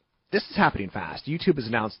 this is happening fast. YouTube has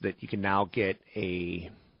announced that you can now get a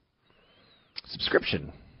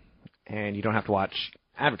subscription, and you don't have to watch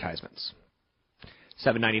advertisements.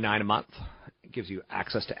 $7.99 a month. It gives you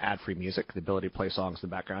access to ad-free music, the ability to play songs in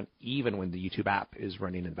the background, even when the YouTube app is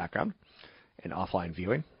running in the background, and offline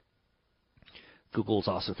viewing. Google's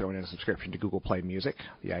also throwing in a subscription to Google Play Music.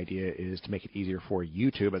 The idea is to make it easier for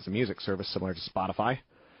YouTube as a music service similar to Spotify.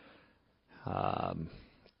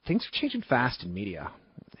 Things are changing fast in media.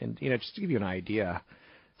 And, just to give you an idea,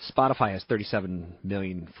 Spotify has 37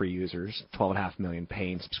 million free users, 12.5 million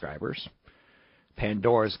paying subscribers.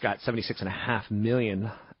 Pandora's got 76.5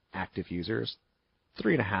 million active users,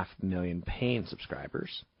 3.5 million paying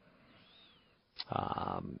subscribers.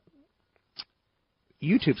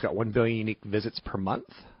 YouTube's got 1 billion unique visits per month.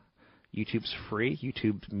 YouTube's free.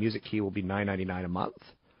 YouTube's music key will be $9.99 a month.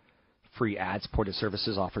 Free ad-supported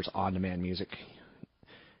services offers on-demand music.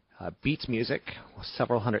 Beats Music,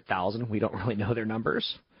 several 100,000. We don't really know their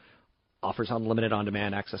numbers. Offers unlimited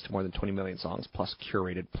on-demand access to more than 20 million songs, plus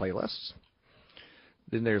curated playlists.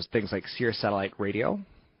 Then there's things like Sirius Satellite Radio.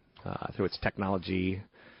 Through its technology,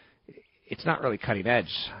 it's not really cutting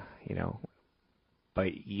edge,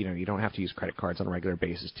 but you don't have to use credit cards on a regular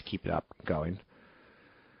basis to keep it up and going.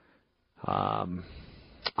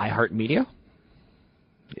 iHeartMedia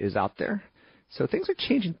is out there. So things are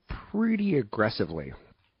changing pretty aggressively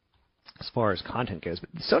as far as content goes. But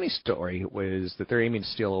the Sony story was that they're aiming to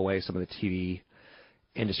steal away some of the TV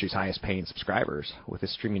industry's highest paying subscribers with a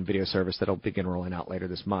streaming video service that will begin rolling out later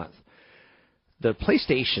this month. The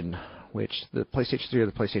PlayStation, which the PlayStation 3 or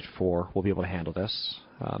the PlayStation 4 will be able to handle this.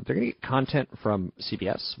 They're going to get content from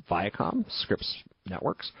CBS, Viacom, Scripps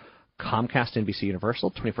Networks, Comcast, NBC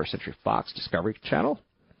Universal, 21st Century Fox, Discovery Channel.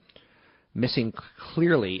 Missing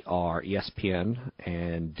clearly are ESPN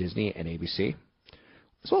and Disney and ABC,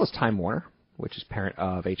 as well as Time Warner, which is parent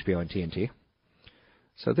of HBO and TNT.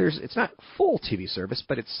 So it's not full TV service,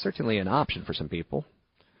 but it's certainly an option for some people.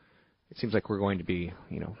 It seems like we're going to be,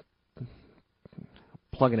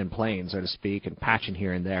 plugging and playing, so to speak, and patching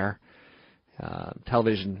here and there.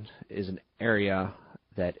 Television is an area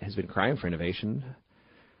that has been crying for innovation.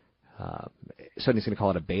 Sony's going to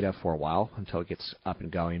call it a beta for a while until it gets up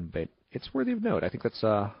and going, but it's worthy of note. I think that's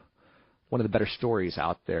one of the better stories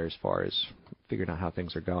out there as far as figuring out how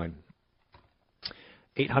things are going.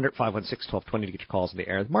 800-516-1220 to get your calls in the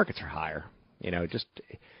air. The markets are higher. Just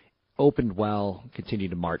opened well, continue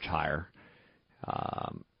to march higher.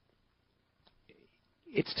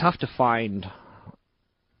 It's tough to find.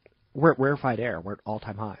 We're at rarefied air. We're at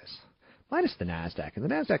all-time highs, minus the NASDAQ. And the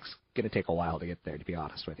NASDAQ's going to take a while to get there, to be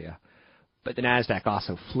honest with you. But the NASDAQ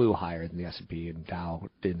also flew higher than the S&P and Dow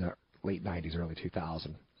in the late 90s, early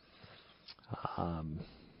 2000s.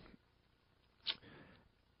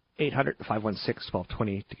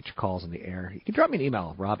 800-516-1220 to get your calls in the air. You can drop me an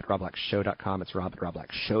email, rob@robblackshow.com. It's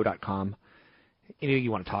rob@robblackshow.com. Anything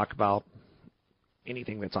you want to talk about,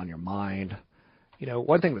 anything that's on your mind.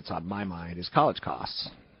 One thing that's on my mind is college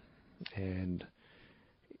costs. And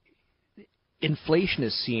inflation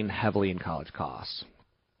is seen heavily in college costs.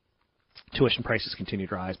 Tuition prices continue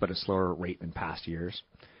to rise, but at a slower rate than past years.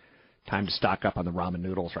 Time to stock up on the ramen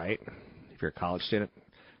noodles, right? If you're a college student.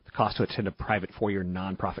 The cost to attend a private 4-year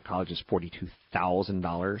nonprofit college is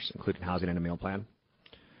 $42,000, including housing and a meal plan.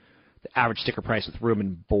 The average sticker price with room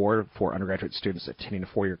and board for undergraduate students attending a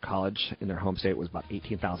 4-year college in their home state was about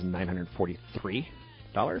 $18,943.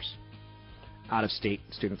 Out-of-state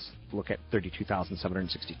students look at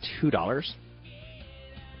 $32,762.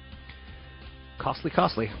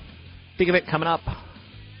 Costly. Big event coming up.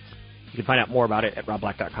 You can find out more about it at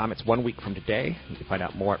robblack.com. It's 1 week from today. You can find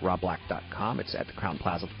out more at robblack.com. It's at the Crown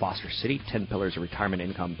Plaza, Foster City. 10 Pillars of Retirement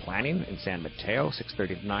Income Planning in San Mateo,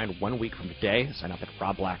 6:30 to 9, 1 week from today. Sign up at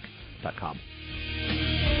robblack.com.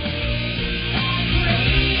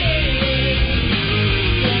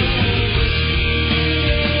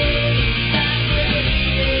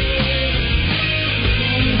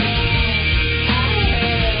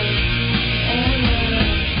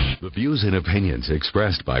 The views and opinions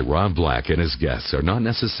expressed by Rob Black and his guests are not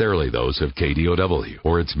necessarily those of KDOW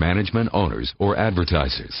or its management, owners, or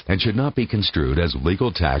advertisers, and should not be construed as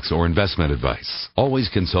legal, tax, or investment advice. Always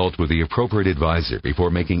consult with the appropriate advisor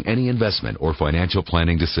before making any investment or financial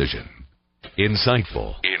planning decision.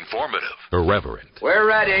 Insightful, informative, irreverent. We're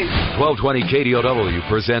ready. 1220 KDOW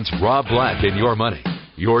presents Rob Black and Your Money.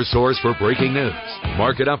 your source for breaking news,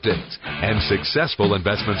 market updates, and successful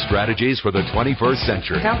investment strategies for the 21st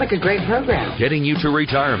century. Sounds like a great program. Getting you to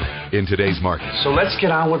retirement in today's market. So let's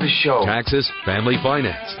get on with the show. Taxes, family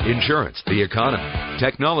finance, insurance, the economy,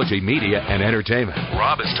 technology, media, and entertainment.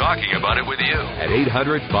 Rob is talking about it with you at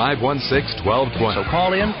 800-516-1220. So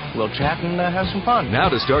call in, we'll chat and have some fun.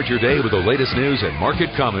 Now to start your day with the latest news and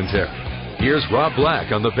market commentary. Here's Rob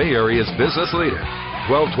Black on the Bay Area's business leader,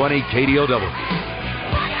 1220 KDOW.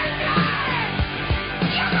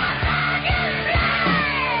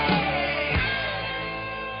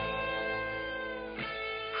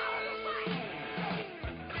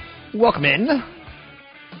 Welcome in.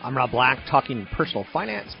 I'm Rob Black, talking personal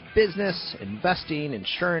finance, business, investing,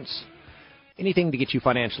 insurance, anything to get you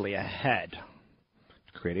financially ahead.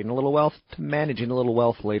 Creating a little wealth to managing a little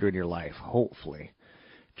wealth later in your life, hopefully.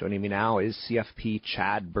 Joining me now is CFP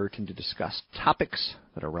Chad Burton to discuss topics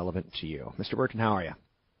that are relevant to you. Mr. Burton, how are you?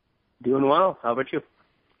 Doing well. How about you?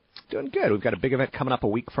 Doing good. We've got a big event coming up a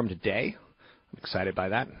week from today. I'm excited by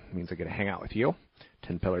that. It means I get to hang out with you.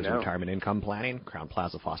 10 Pillars of Retirement Income Planning, Crown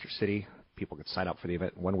Plaza, Foster City. People can sign up for the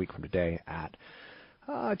event 1 week from today at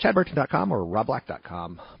chadburton.com or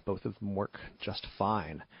robblack.com. Both of them work just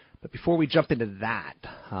fine. But before we jump into that,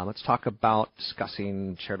 let's talk about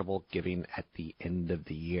discussing charitable giving at the end of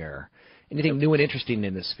the year. Anything new and interesting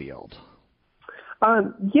in this field?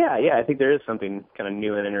 Yeah, I think there is something kind of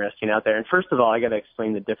new and interesting out there. And first of all, I got to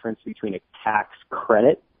explain the difference between a tax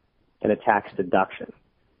credit and a tax deduction.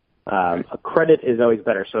 A credit is always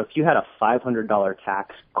better. So if you had a $500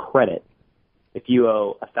 tax credit, if you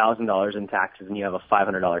owe $1,000 in taxes and you have a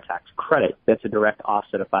 $500 tax credit, that's a direct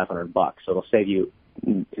offset of $500. So it'll save you,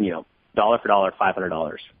 dollar for dollar,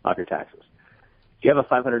 $500 off your taxes. If you have a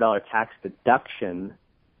 $500 tax deduction,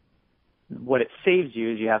 what it saves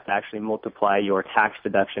you is you have to actually multiply your tax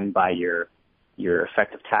deduction by your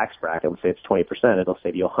effective tax bracket. Let's say it's 20%. It'll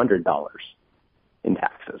save you $100 in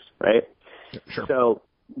taxes, right? Sure. So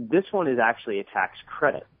this one is actually a tax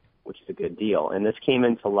credit, which is a good deal. And this came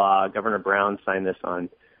into law. Governor Brown signed this on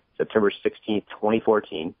September 16th,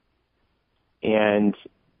 2014. And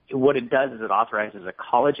what it does is it authorizes a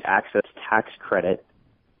college access tax credit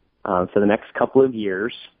for the next couple of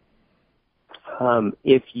years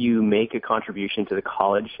if you make a contribution to the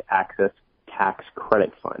College Access Tax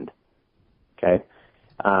Credit Fund. Okay?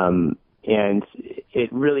 And it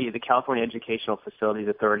really, the California Educational Facilities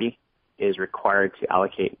Authority is required to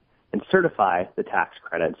allocate and certify the tax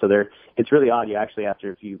credit. So it's really odd. You actually have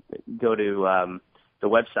to, if you go to the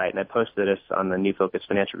website, and I posted this on the New Focus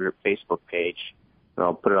Financial Group Facebook page, and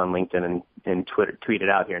I'll put it on LinkedIn and tweet it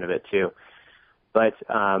out here in a bit too. But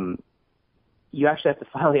you actually have to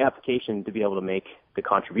file the application to be able to make the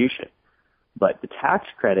contribution. But the tax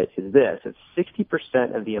credit is this. It's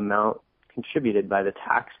 60% of the amount contributed by the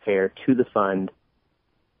taxpayer to the fund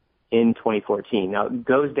in 2014. Now, it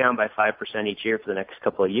goes down by 5% each year for the next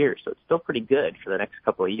couple of years, so it's still pretty good for the next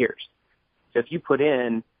couple of years. So if you put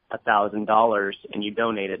in $1,000 and you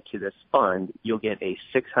donate it to this fund, you'll get a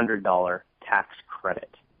 $600 tax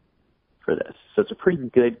credit for this. So it's a pretty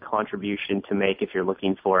good contribution to make if you're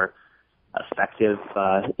looking for effective,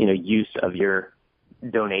 use of your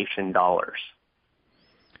donation dollars.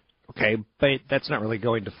 Okay, but that's not really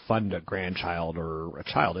going to fund a grandchild or a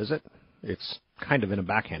child, is it? It's kind of in a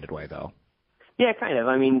backhanded way, though. Yeah, kind of.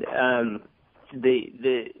 I mean,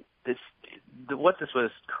 what this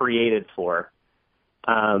was created for,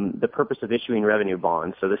 the purpose of issuing revenue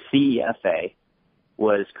bonds. So the CEFA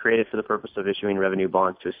was created for the purpose of issuing revenue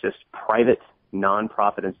bonds to assist private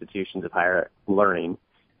nonprofit institutions of higher learning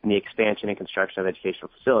in the expansion and construction of educational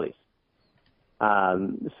facilities.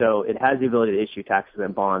 So it has the ability to issue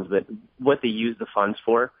tax-exempt bonds, but what they use the funds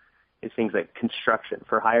for is things like construction,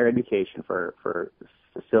 for higher education, for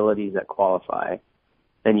facilities that qualify.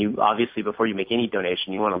 And you obviously, before you make any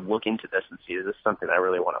donation, you want to look into this and see, is this something I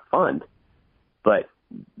really want to fund? But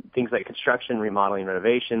things like construction, remodeling,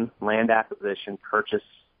 renovation, land acquisition, purchase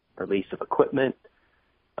or lease of equipment,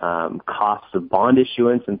 costs of bond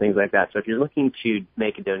issuance and things like that. So if you're looking to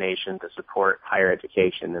make a donation to support higher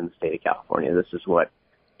education in the state of California, this is what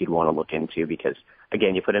you'd want to look into because,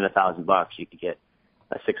 again, you put in $1,000, you could get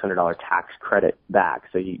a $600 tax credit back.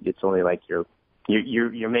 So it's only like you're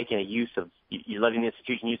making a use of, you're letting the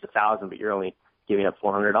institution use $1,000, but you're only giving up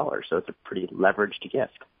 $400. So it's a pretty leveraged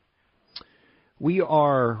gift. We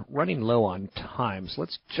are running low on time, so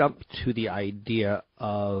let's jump to the idea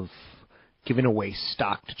of giving away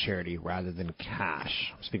stock to charity rather than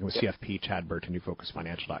cash. I'm speaking with CFP Chad Burton,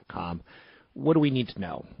 NewFocusFinancial.com. What do we need to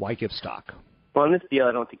know? Why give stock? Well, in this deal,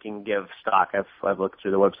 I don't think you can give stock. I've looked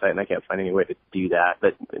through the website and I can't find any way to do that.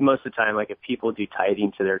 But most of the time, like if people do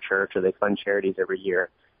tithing to their church or they fund charities every year,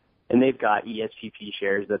 and they've got ESPP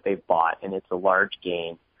shares that they've bought and it's a large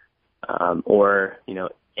gain, or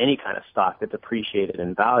any kind of stock that's appreciated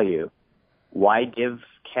in value, why give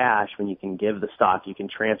cash when you can give the stock? You can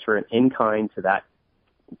transfer it in kind to that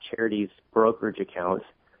charity's brokerage account,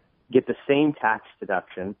 get the same tax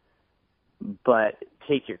deduction, but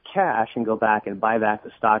take your cash and go back and buy back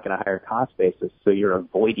the stock at a higher cost basis, so you're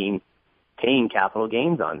avoiding paying capital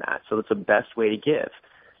gains on that. So it's the best way to give.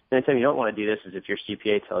 The only time you don't want to do this is if your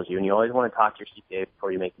CPA tells you, and you always want to talk to your CPA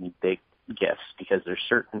before you make any big gifts, because there's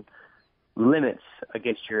certain limits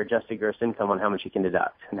against your adjusted gross income on how much you can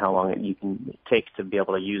deduct and how long you can take to be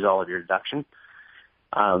able to use all of your deduction.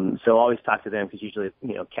 So always talk to them, because usually,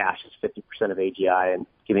 cash is 50% of AGI and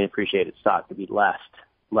giving appreciated stock would be less.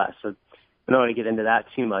 So I don't want to get into that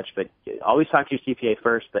too much, but always talk to your CPA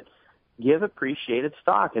first, but give appreciated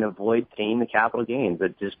stock and avoid paying the capital gains.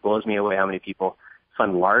 It just blows me away how many people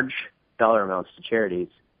fund large dollar amounts to charities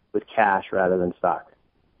with cash rather than stock.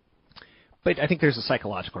 But I think there's a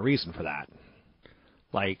psychological reason for that.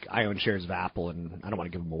 Like, I own shares of Apple, and I don't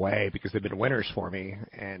want to give them away because they've been winners for me,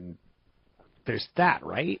 and there's that,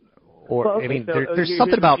 right? Or well, okay, there's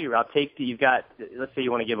something about. You've got. Let's say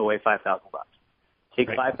you want to give away $5,000. Take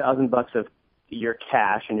 $5,000 of your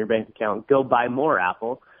cash in your bank account, go buy more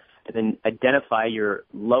Apple, and then identify your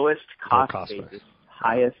lowest cost basis,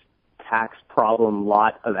 highest tax problem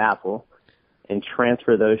lot of Apple, and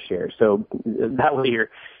transfer those shares. So that way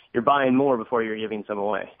you're buying more before you're giving some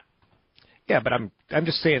away. Yeah, but I'm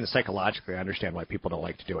just saying that psychologically I understand why people don't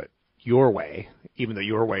like to do it your way, even though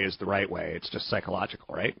your way is the right way. It's just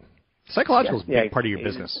psychological, right? Psychological is a big part of your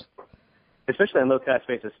business. Especially on low-cost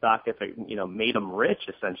basis stock, if it made them rich,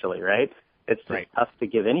 essentially, right? It's tough to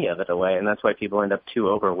give any of it away, and that's why people end up too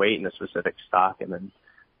overweight in a specific stock and then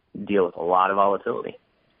deal with a lot of volatility.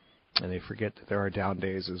 And they forget that there are down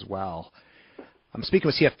days as well. I'm speaking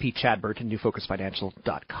with CFP Chad Burton,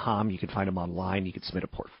 newfocusfinancial.com. You can find him online. You can submit a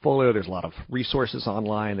portfolio. There's a lot of resources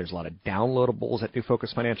online. There's a lot of downloadables at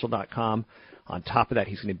newfocusfinancial.com. On top of that,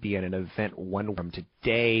 he's going to be at an event 1 week from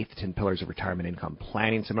today, the 10 Pillars of Retirement Income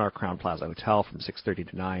Planning Seminar, Crowne Plaza Hotel, from 6:30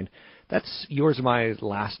 to 9. That's yours and my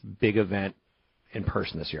last big event in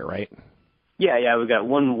person this year, right? Yeah. We've got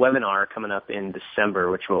one webinar coming up in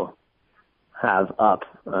December, which we'll have up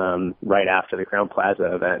right after the Crowne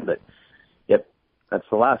Plaza event. But, yep, that's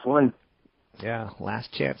the last one. Yeah,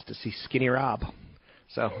 last chance to see Skinny Rob.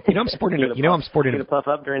 So, I'm sporting it. I'm sporting a puff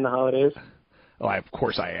up during the holidays. Oh, of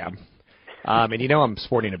course I am. And I'm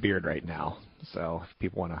sporting a beard right now. So if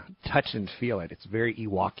people want to touch and feel it, it's very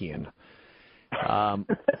Ewokian.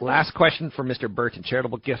 Last question for Mr. Burton: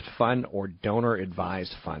 charitable gift fund or donor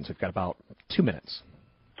advised funds? We've got about 2 minutes.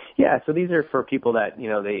 Yeah, so these are for people that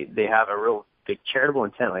they have a real big charitable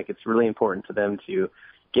intent. Like, it's really important to them to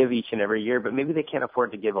give each and every year, but maybe they can't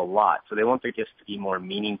afford to give a lot, so they want their gifts to be more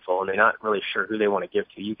meaningful, and they're not really sure who they want to give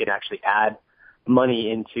to. You can actually add money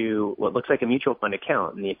into what looks like a mutual fund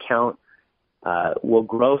account, and the account will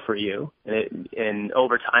grow for you, and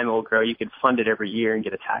over time it will grow. You can fund it every year and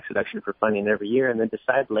get a tax deduction for funding it every year, and then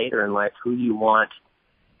decide later in life who you want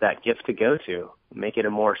that gift to go to. Make it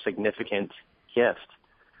a more significant gift.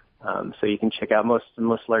 So you can check out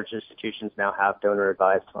most large institutions now have donor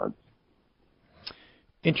advised funds.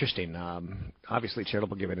 Interesting. Obviously,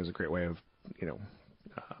 charitable giving is a great way of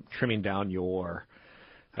trimming down your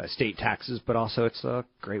state taxes, but also it's a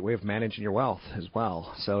great way of managing your wealth as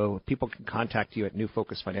well. So people can contact you at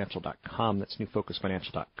newfocusfinancial.com. That's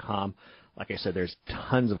newfocusfinancial.com. Like I said, there's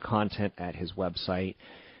tons of content at his website.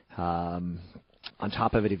 On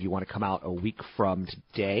top of it, if you want to come out a week from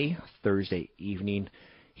today, Thursday evening,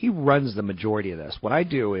 he runs the majority of this. What I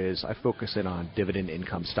do is I focus in on dividend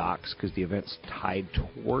income stocks because the event's tied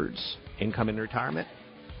towards income in retirement.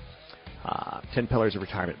 10 Pillars of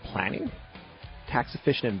Retirement Planning,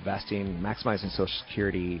 tax-efficient investing, maximizing Social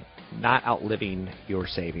Security, not outliving your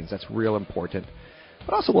savings. That's real important.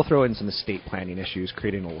 But also we'll throw in some estate planning issues,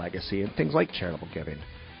 creating a legacy, and things like charitable giving.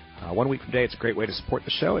 1 week from today, it's a great way to support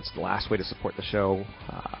the show. It's the last way to support the show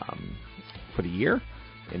for the year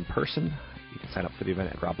in person. You can sign up for the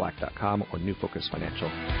event at robblack.com or New Focus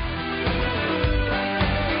Financial.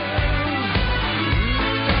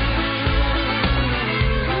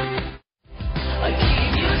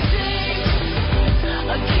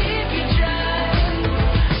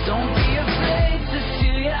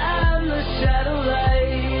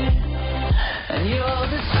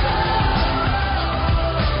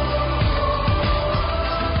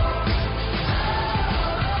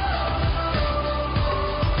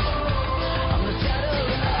 I'm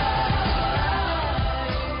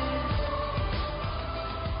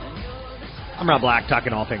Rob Black,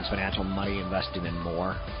 talking all things financial, money, investing, and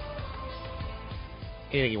more.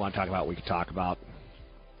 Anything you want to talk about, we can talk about.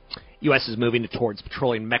 U.S. is moving towards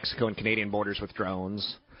patrolling Mexico and Canadian borders with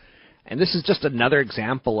drones. And this is just another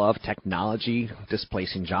example of technology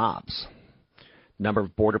displacing jobs. Number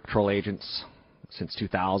of Border Patrol agents since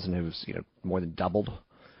 2000 has more than doubled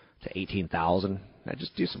to 18,000. Now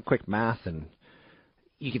just do some quick math, and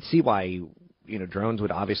you can see why drones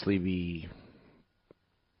would obviously be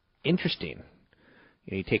interesting.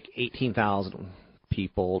 You take 18,000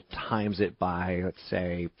 people, times it by, let's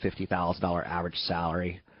say, $50,000 average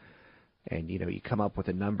salary, and you come up with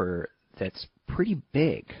a number that's pretty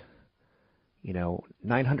big.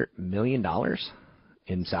 $900 million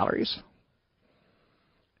in salaries.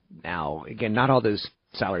 Now, again, not all those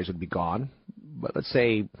salaries would be gone, but let's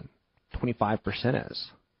say 25% is.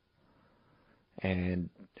 And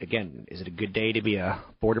again, is it a good day to be a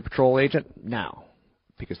Border Patrol agent? No,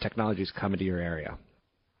 because technology is coming to your area.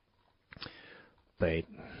 But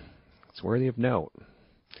it's worthy of note.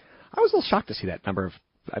 I was a little shocked to see that number of,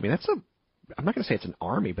 I'm not going to say it's an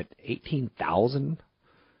army, but 18,000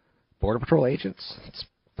 Border Patrol agents. It's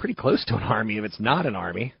pretty close to an army if it's not an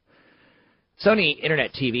army. Sony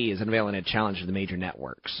Internet TV is unveiling a challenge to the major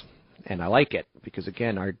networks. And I like it because,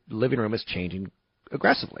 again, our living room is changing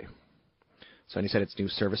aggressively. Sony said its new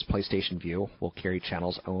service, PlayStation Vue, will carry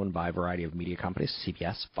channels owned by a variety of media companies: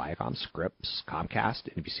 CBS, Viacom, Scripps,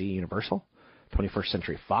 Comcast, NBC, Universal, 21st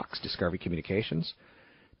Century Fox, Discovery Communications.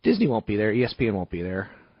 Disney won't be there, ESPN won't be there,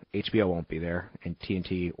 HBO won't be there, and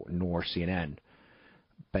TNT nor CNN.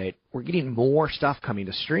 But we're getting more stuff coming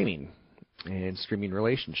to streaming and streaming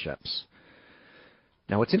relationships.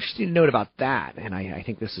 Now, what's interesting to note about that, and I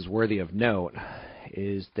think this is worthy of note,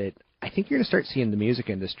 is that I think you're going to start seeing the music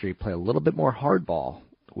industry play a little bit more hardball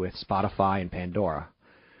with Spotify and Pandora.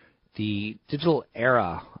 The digital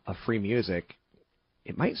era of free music,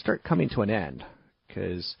 it might start coming to an end,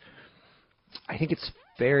 because I think it's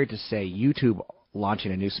fair to say YouTube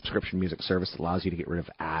launching a new subscription music service that allows you to get rid of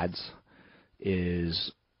ads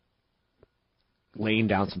is laying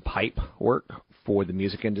down some pipe work for the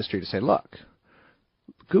music industry to say, look,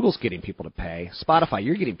 Google's getting people to pay. Spotify,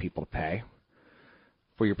 you're getting people to pay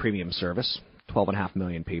for your premium service, 12.5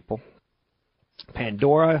 million people.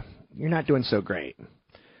 Pandora, you're not doing so great.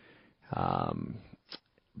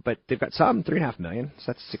 But they've got some, 3.5 million, so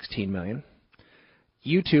that's 16 million.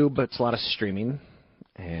 YouTube, it's a lot of streaming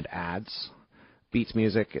and ads. Beats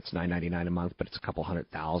Music, it's $9.99 a month, but it's a couple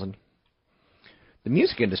 100,000. The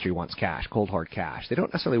music industry wants cash, cold hard cash. They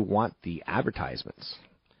don't necessarily want the advertisements.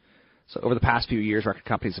 So over the past few years, record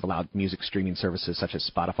companies have allowed music streaming services such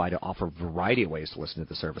as Spotify to offer a variety of ways to listen to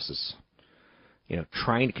the services,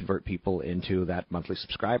 trying to convert people into that monthly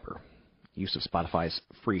subscriber. Use of Spotify's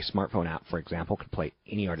free smartphone app, for example, could play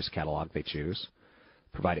any artist catalog they choose,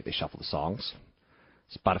 provided they shuffle the songs.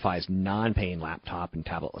 Spotify's non-paying laptop and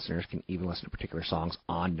tablet listeners can even listen to particular songs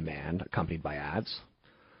on demand, accompanied by ads.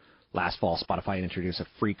 Last fall, Spotify introduced a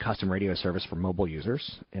free custom radio service for mobile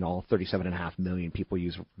users, and all 37.5 million people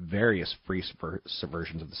use various free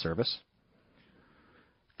versions of the service,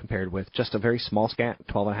 compared with just a very small scant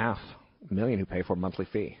 12.5 million who pay for a monthly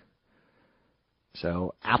fee.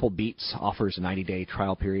 So Apple Beats offers a 90-day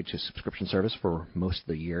trial period to subscription service for most of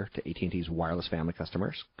the year to AT&T's wireless family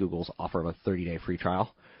customers. Google's offer of a 30-day free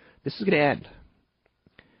trial. This is going to end.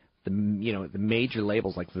 The major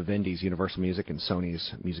labels like Vivendi's Universal Music and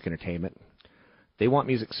Sony's Music Entertainment, they want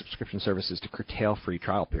music subscription services to curtail free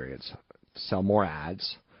trial periods, sell more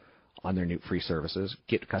ads on their new free services,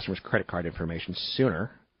 get customers' credit card information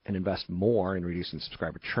sooner, and invest more in reducing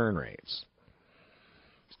subscriber churn rates.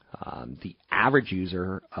 The average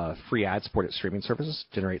user of free ad-supported streaming services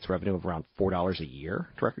generates revenue of around $4 a year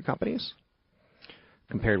to record companies,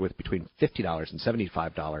 compared with between $50 and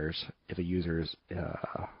 $75 if a user is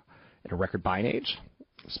in a record buying age.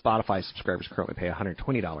 Spotify subscribers currently pay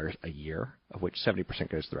 $120 a year, of which 70%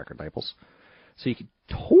 goes to the record labels. So you can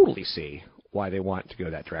totally see why they want to go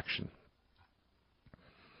that direction.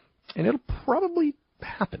 And it'll probably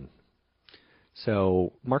happen.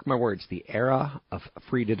 So mark my words, the era of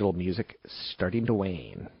free digital music is starting to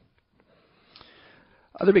wane.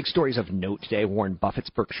 Other big stories of note today: Warren Buffett's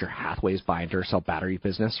Berkshire Hathaway's buying Duracell battery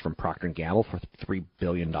business from Procter & Gamble for $3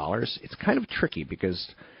 billion. It's kind of tricky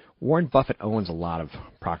because Warren Buffett owns a lot of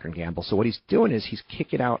Procter & Gamble, so what he's doing is he's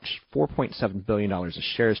kicking out $4.7 billion of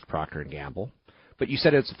shares to Procter & Gamble. But you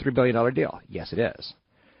said it's a $3 billion deal. Yes, it is.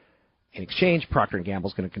 In exchange, Procter & Gamble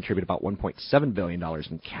is going to contribute about $1.7 billion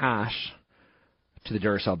in cash to the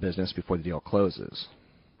Duracell business before the deal closes.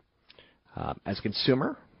 As a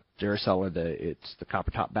consumer, Duracell, it's the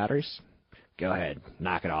copper top batteries. Go ahead,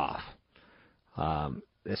 knock it off.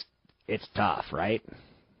 It's tough, right?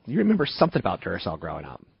 You remember something about Duracell growing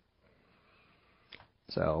up.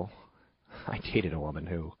 So I dated a woman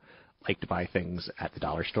who liked to buy things at the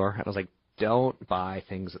dollar store. And I was like, don't buy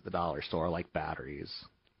things at the dollar store like batteries.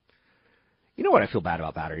 You know what I feel bad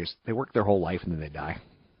about batteries? They work their whole life and then they die.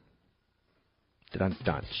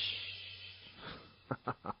 Dun-dun.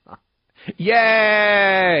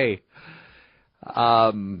 Yay!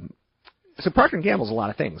 So Procter & Gamble's a lot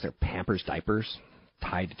of things. They're Pampers diapers,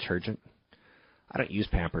 Tide detergent. I don't use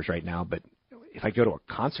Pampers right now, but if I go to a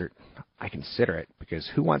concert, I consider it, because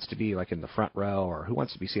who wants to be like in the front row, or who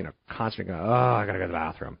wants to be seeing a concert and go, oh, I got to go to the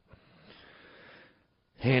bathroom.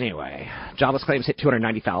 Anyway, jobless claims hit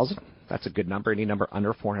 290,000. That's a good number. Any number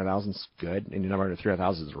under 400,000 is good. Any number under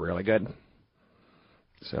 300,000 is really good.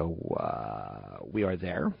 So we are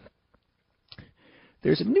there.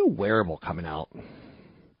 There's a new wearable coming out.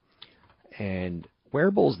 And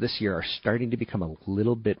wearables this year are starting to become a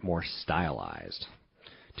little bit more stylized.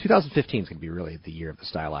 2015 is going to be really the year of the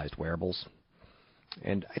stylized wearables.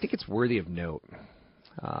 And I think it's worthy of note.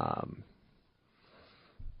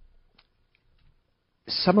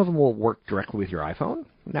 Some of them will work directly with your iPhone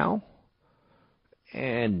now.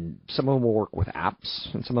 And some of them will work with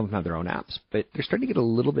apps, and some of them have their own apps. But they're starting to get a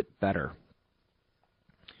little bit better.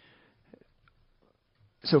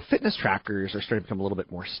 So fitness trackers are starting to become a little bit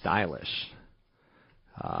more stylish.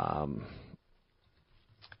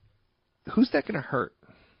 Who's that going to hurt?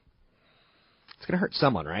 It's going to hurt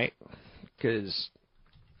someone, right? Because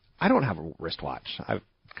I don't have a wristwatch. I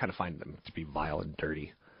kind of find them to be vile and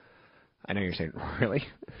dirty. I know you're saying, really?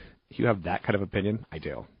 You have that kind of opinion? I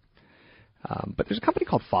do. But there's a company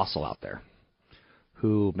called Fossil out there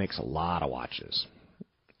who makes a lot of watches.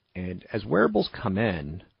 And as wearables come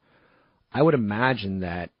in, I would imagine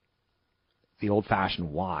that the old-fashioned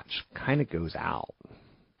watch kind of goes out.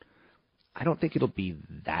 I don't think it'll be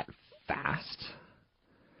that fast.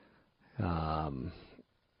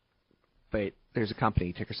 But there's a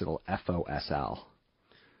company, ticker symbol FOSL,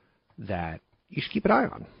 that you should keep an eye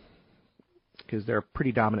on, because they're a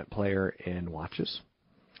pretty dominant player in watches.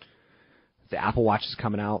 The Apple Watch is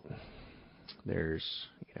coming out. There's,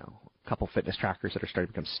 a couple fitness trackers that are starting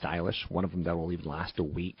to become stylish. One of them that will even last a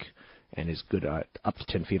week and is good up to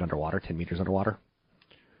 10 feet underwater, 10 meters underwater.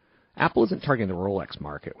 Apple isn't targeting the Rolex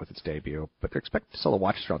market with its debut, but they're expected to sell the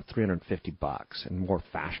watches around $350 and more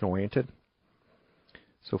fashion-oriented.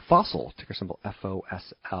 So Fossil, ticker symbol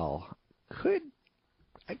FOSL,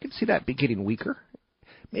 I could see that be getting weaker.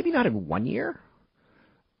 Maybe not in 1 year,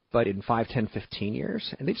 but in 5, 10, 15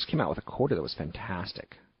 years. And they just came out with a quarter that was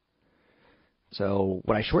fantastic. So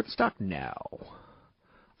would I short the stock? No.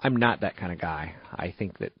 I'm not that kind of guy. I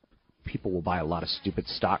think that people will buy a lot of stupid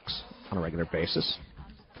stocks on a regular basis.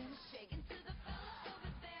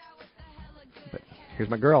 But here's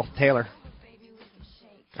my girl, Taylor.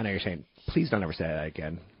 I know you're saying, please don't ever say that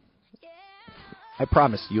again. I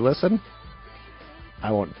promise, you listen,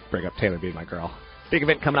 I won't bring up Taylor being my girl. Big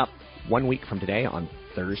event coming up 1 week from today on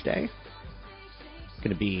Thursday. It's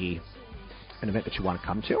going to be an event that you want to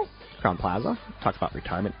come to. Crown Plaza. Talks about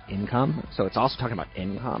retirement income. So it's also talking about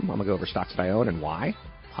income. I'm going to go over stocks that I own and why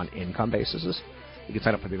on income basis. You can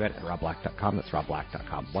sign up for the event at robblack.com. That's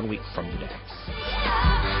robblack.com. 1 week from today.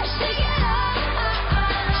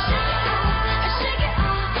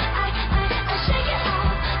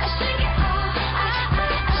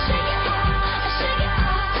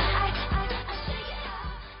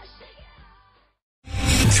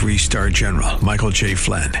 Three-star general Michael J.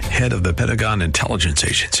 Flynn, head of the Pentagon Intelligence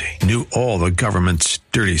Agency, knew all the government's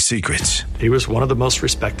dirty secrets. He was one of the most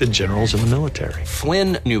respected generals in the military.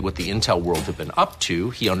 Flynn knew what the intel world had been up to.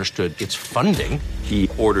 He understood its funding. He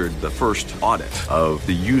ordered the first audit of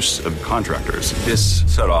the use of contractors. This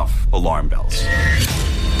set off alarm bells.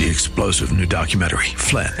 The explosive new documentary,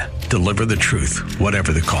 Flynn, Deliver the Truth,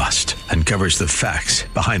 Whatever the Cost, uncovers the facts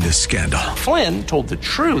behind this scandal. Flynn told the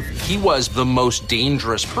truth. He was the most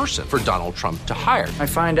dangerous person for Donald Trump to hire. I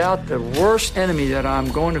find out the worst enemy that I'm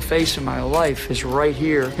going to face in my life is right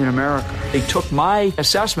here in America. They took my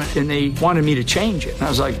assessment and they wanted me to change it. And I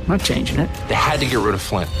was like, I'm not changing it. They had to get rid of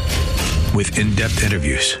Flynn. With in-depth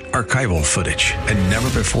interviews, archival footage, and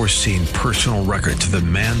never-before-seen personal records of the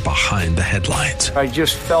man behind the headlines. I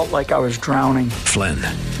just felt like I was drowning. Flynn,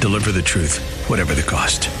 Deliver the Truth, Whatever the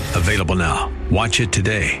Cost. Available now. Watch it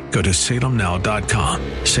today. Go to salemnow.com.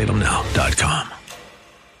 salemnow.com.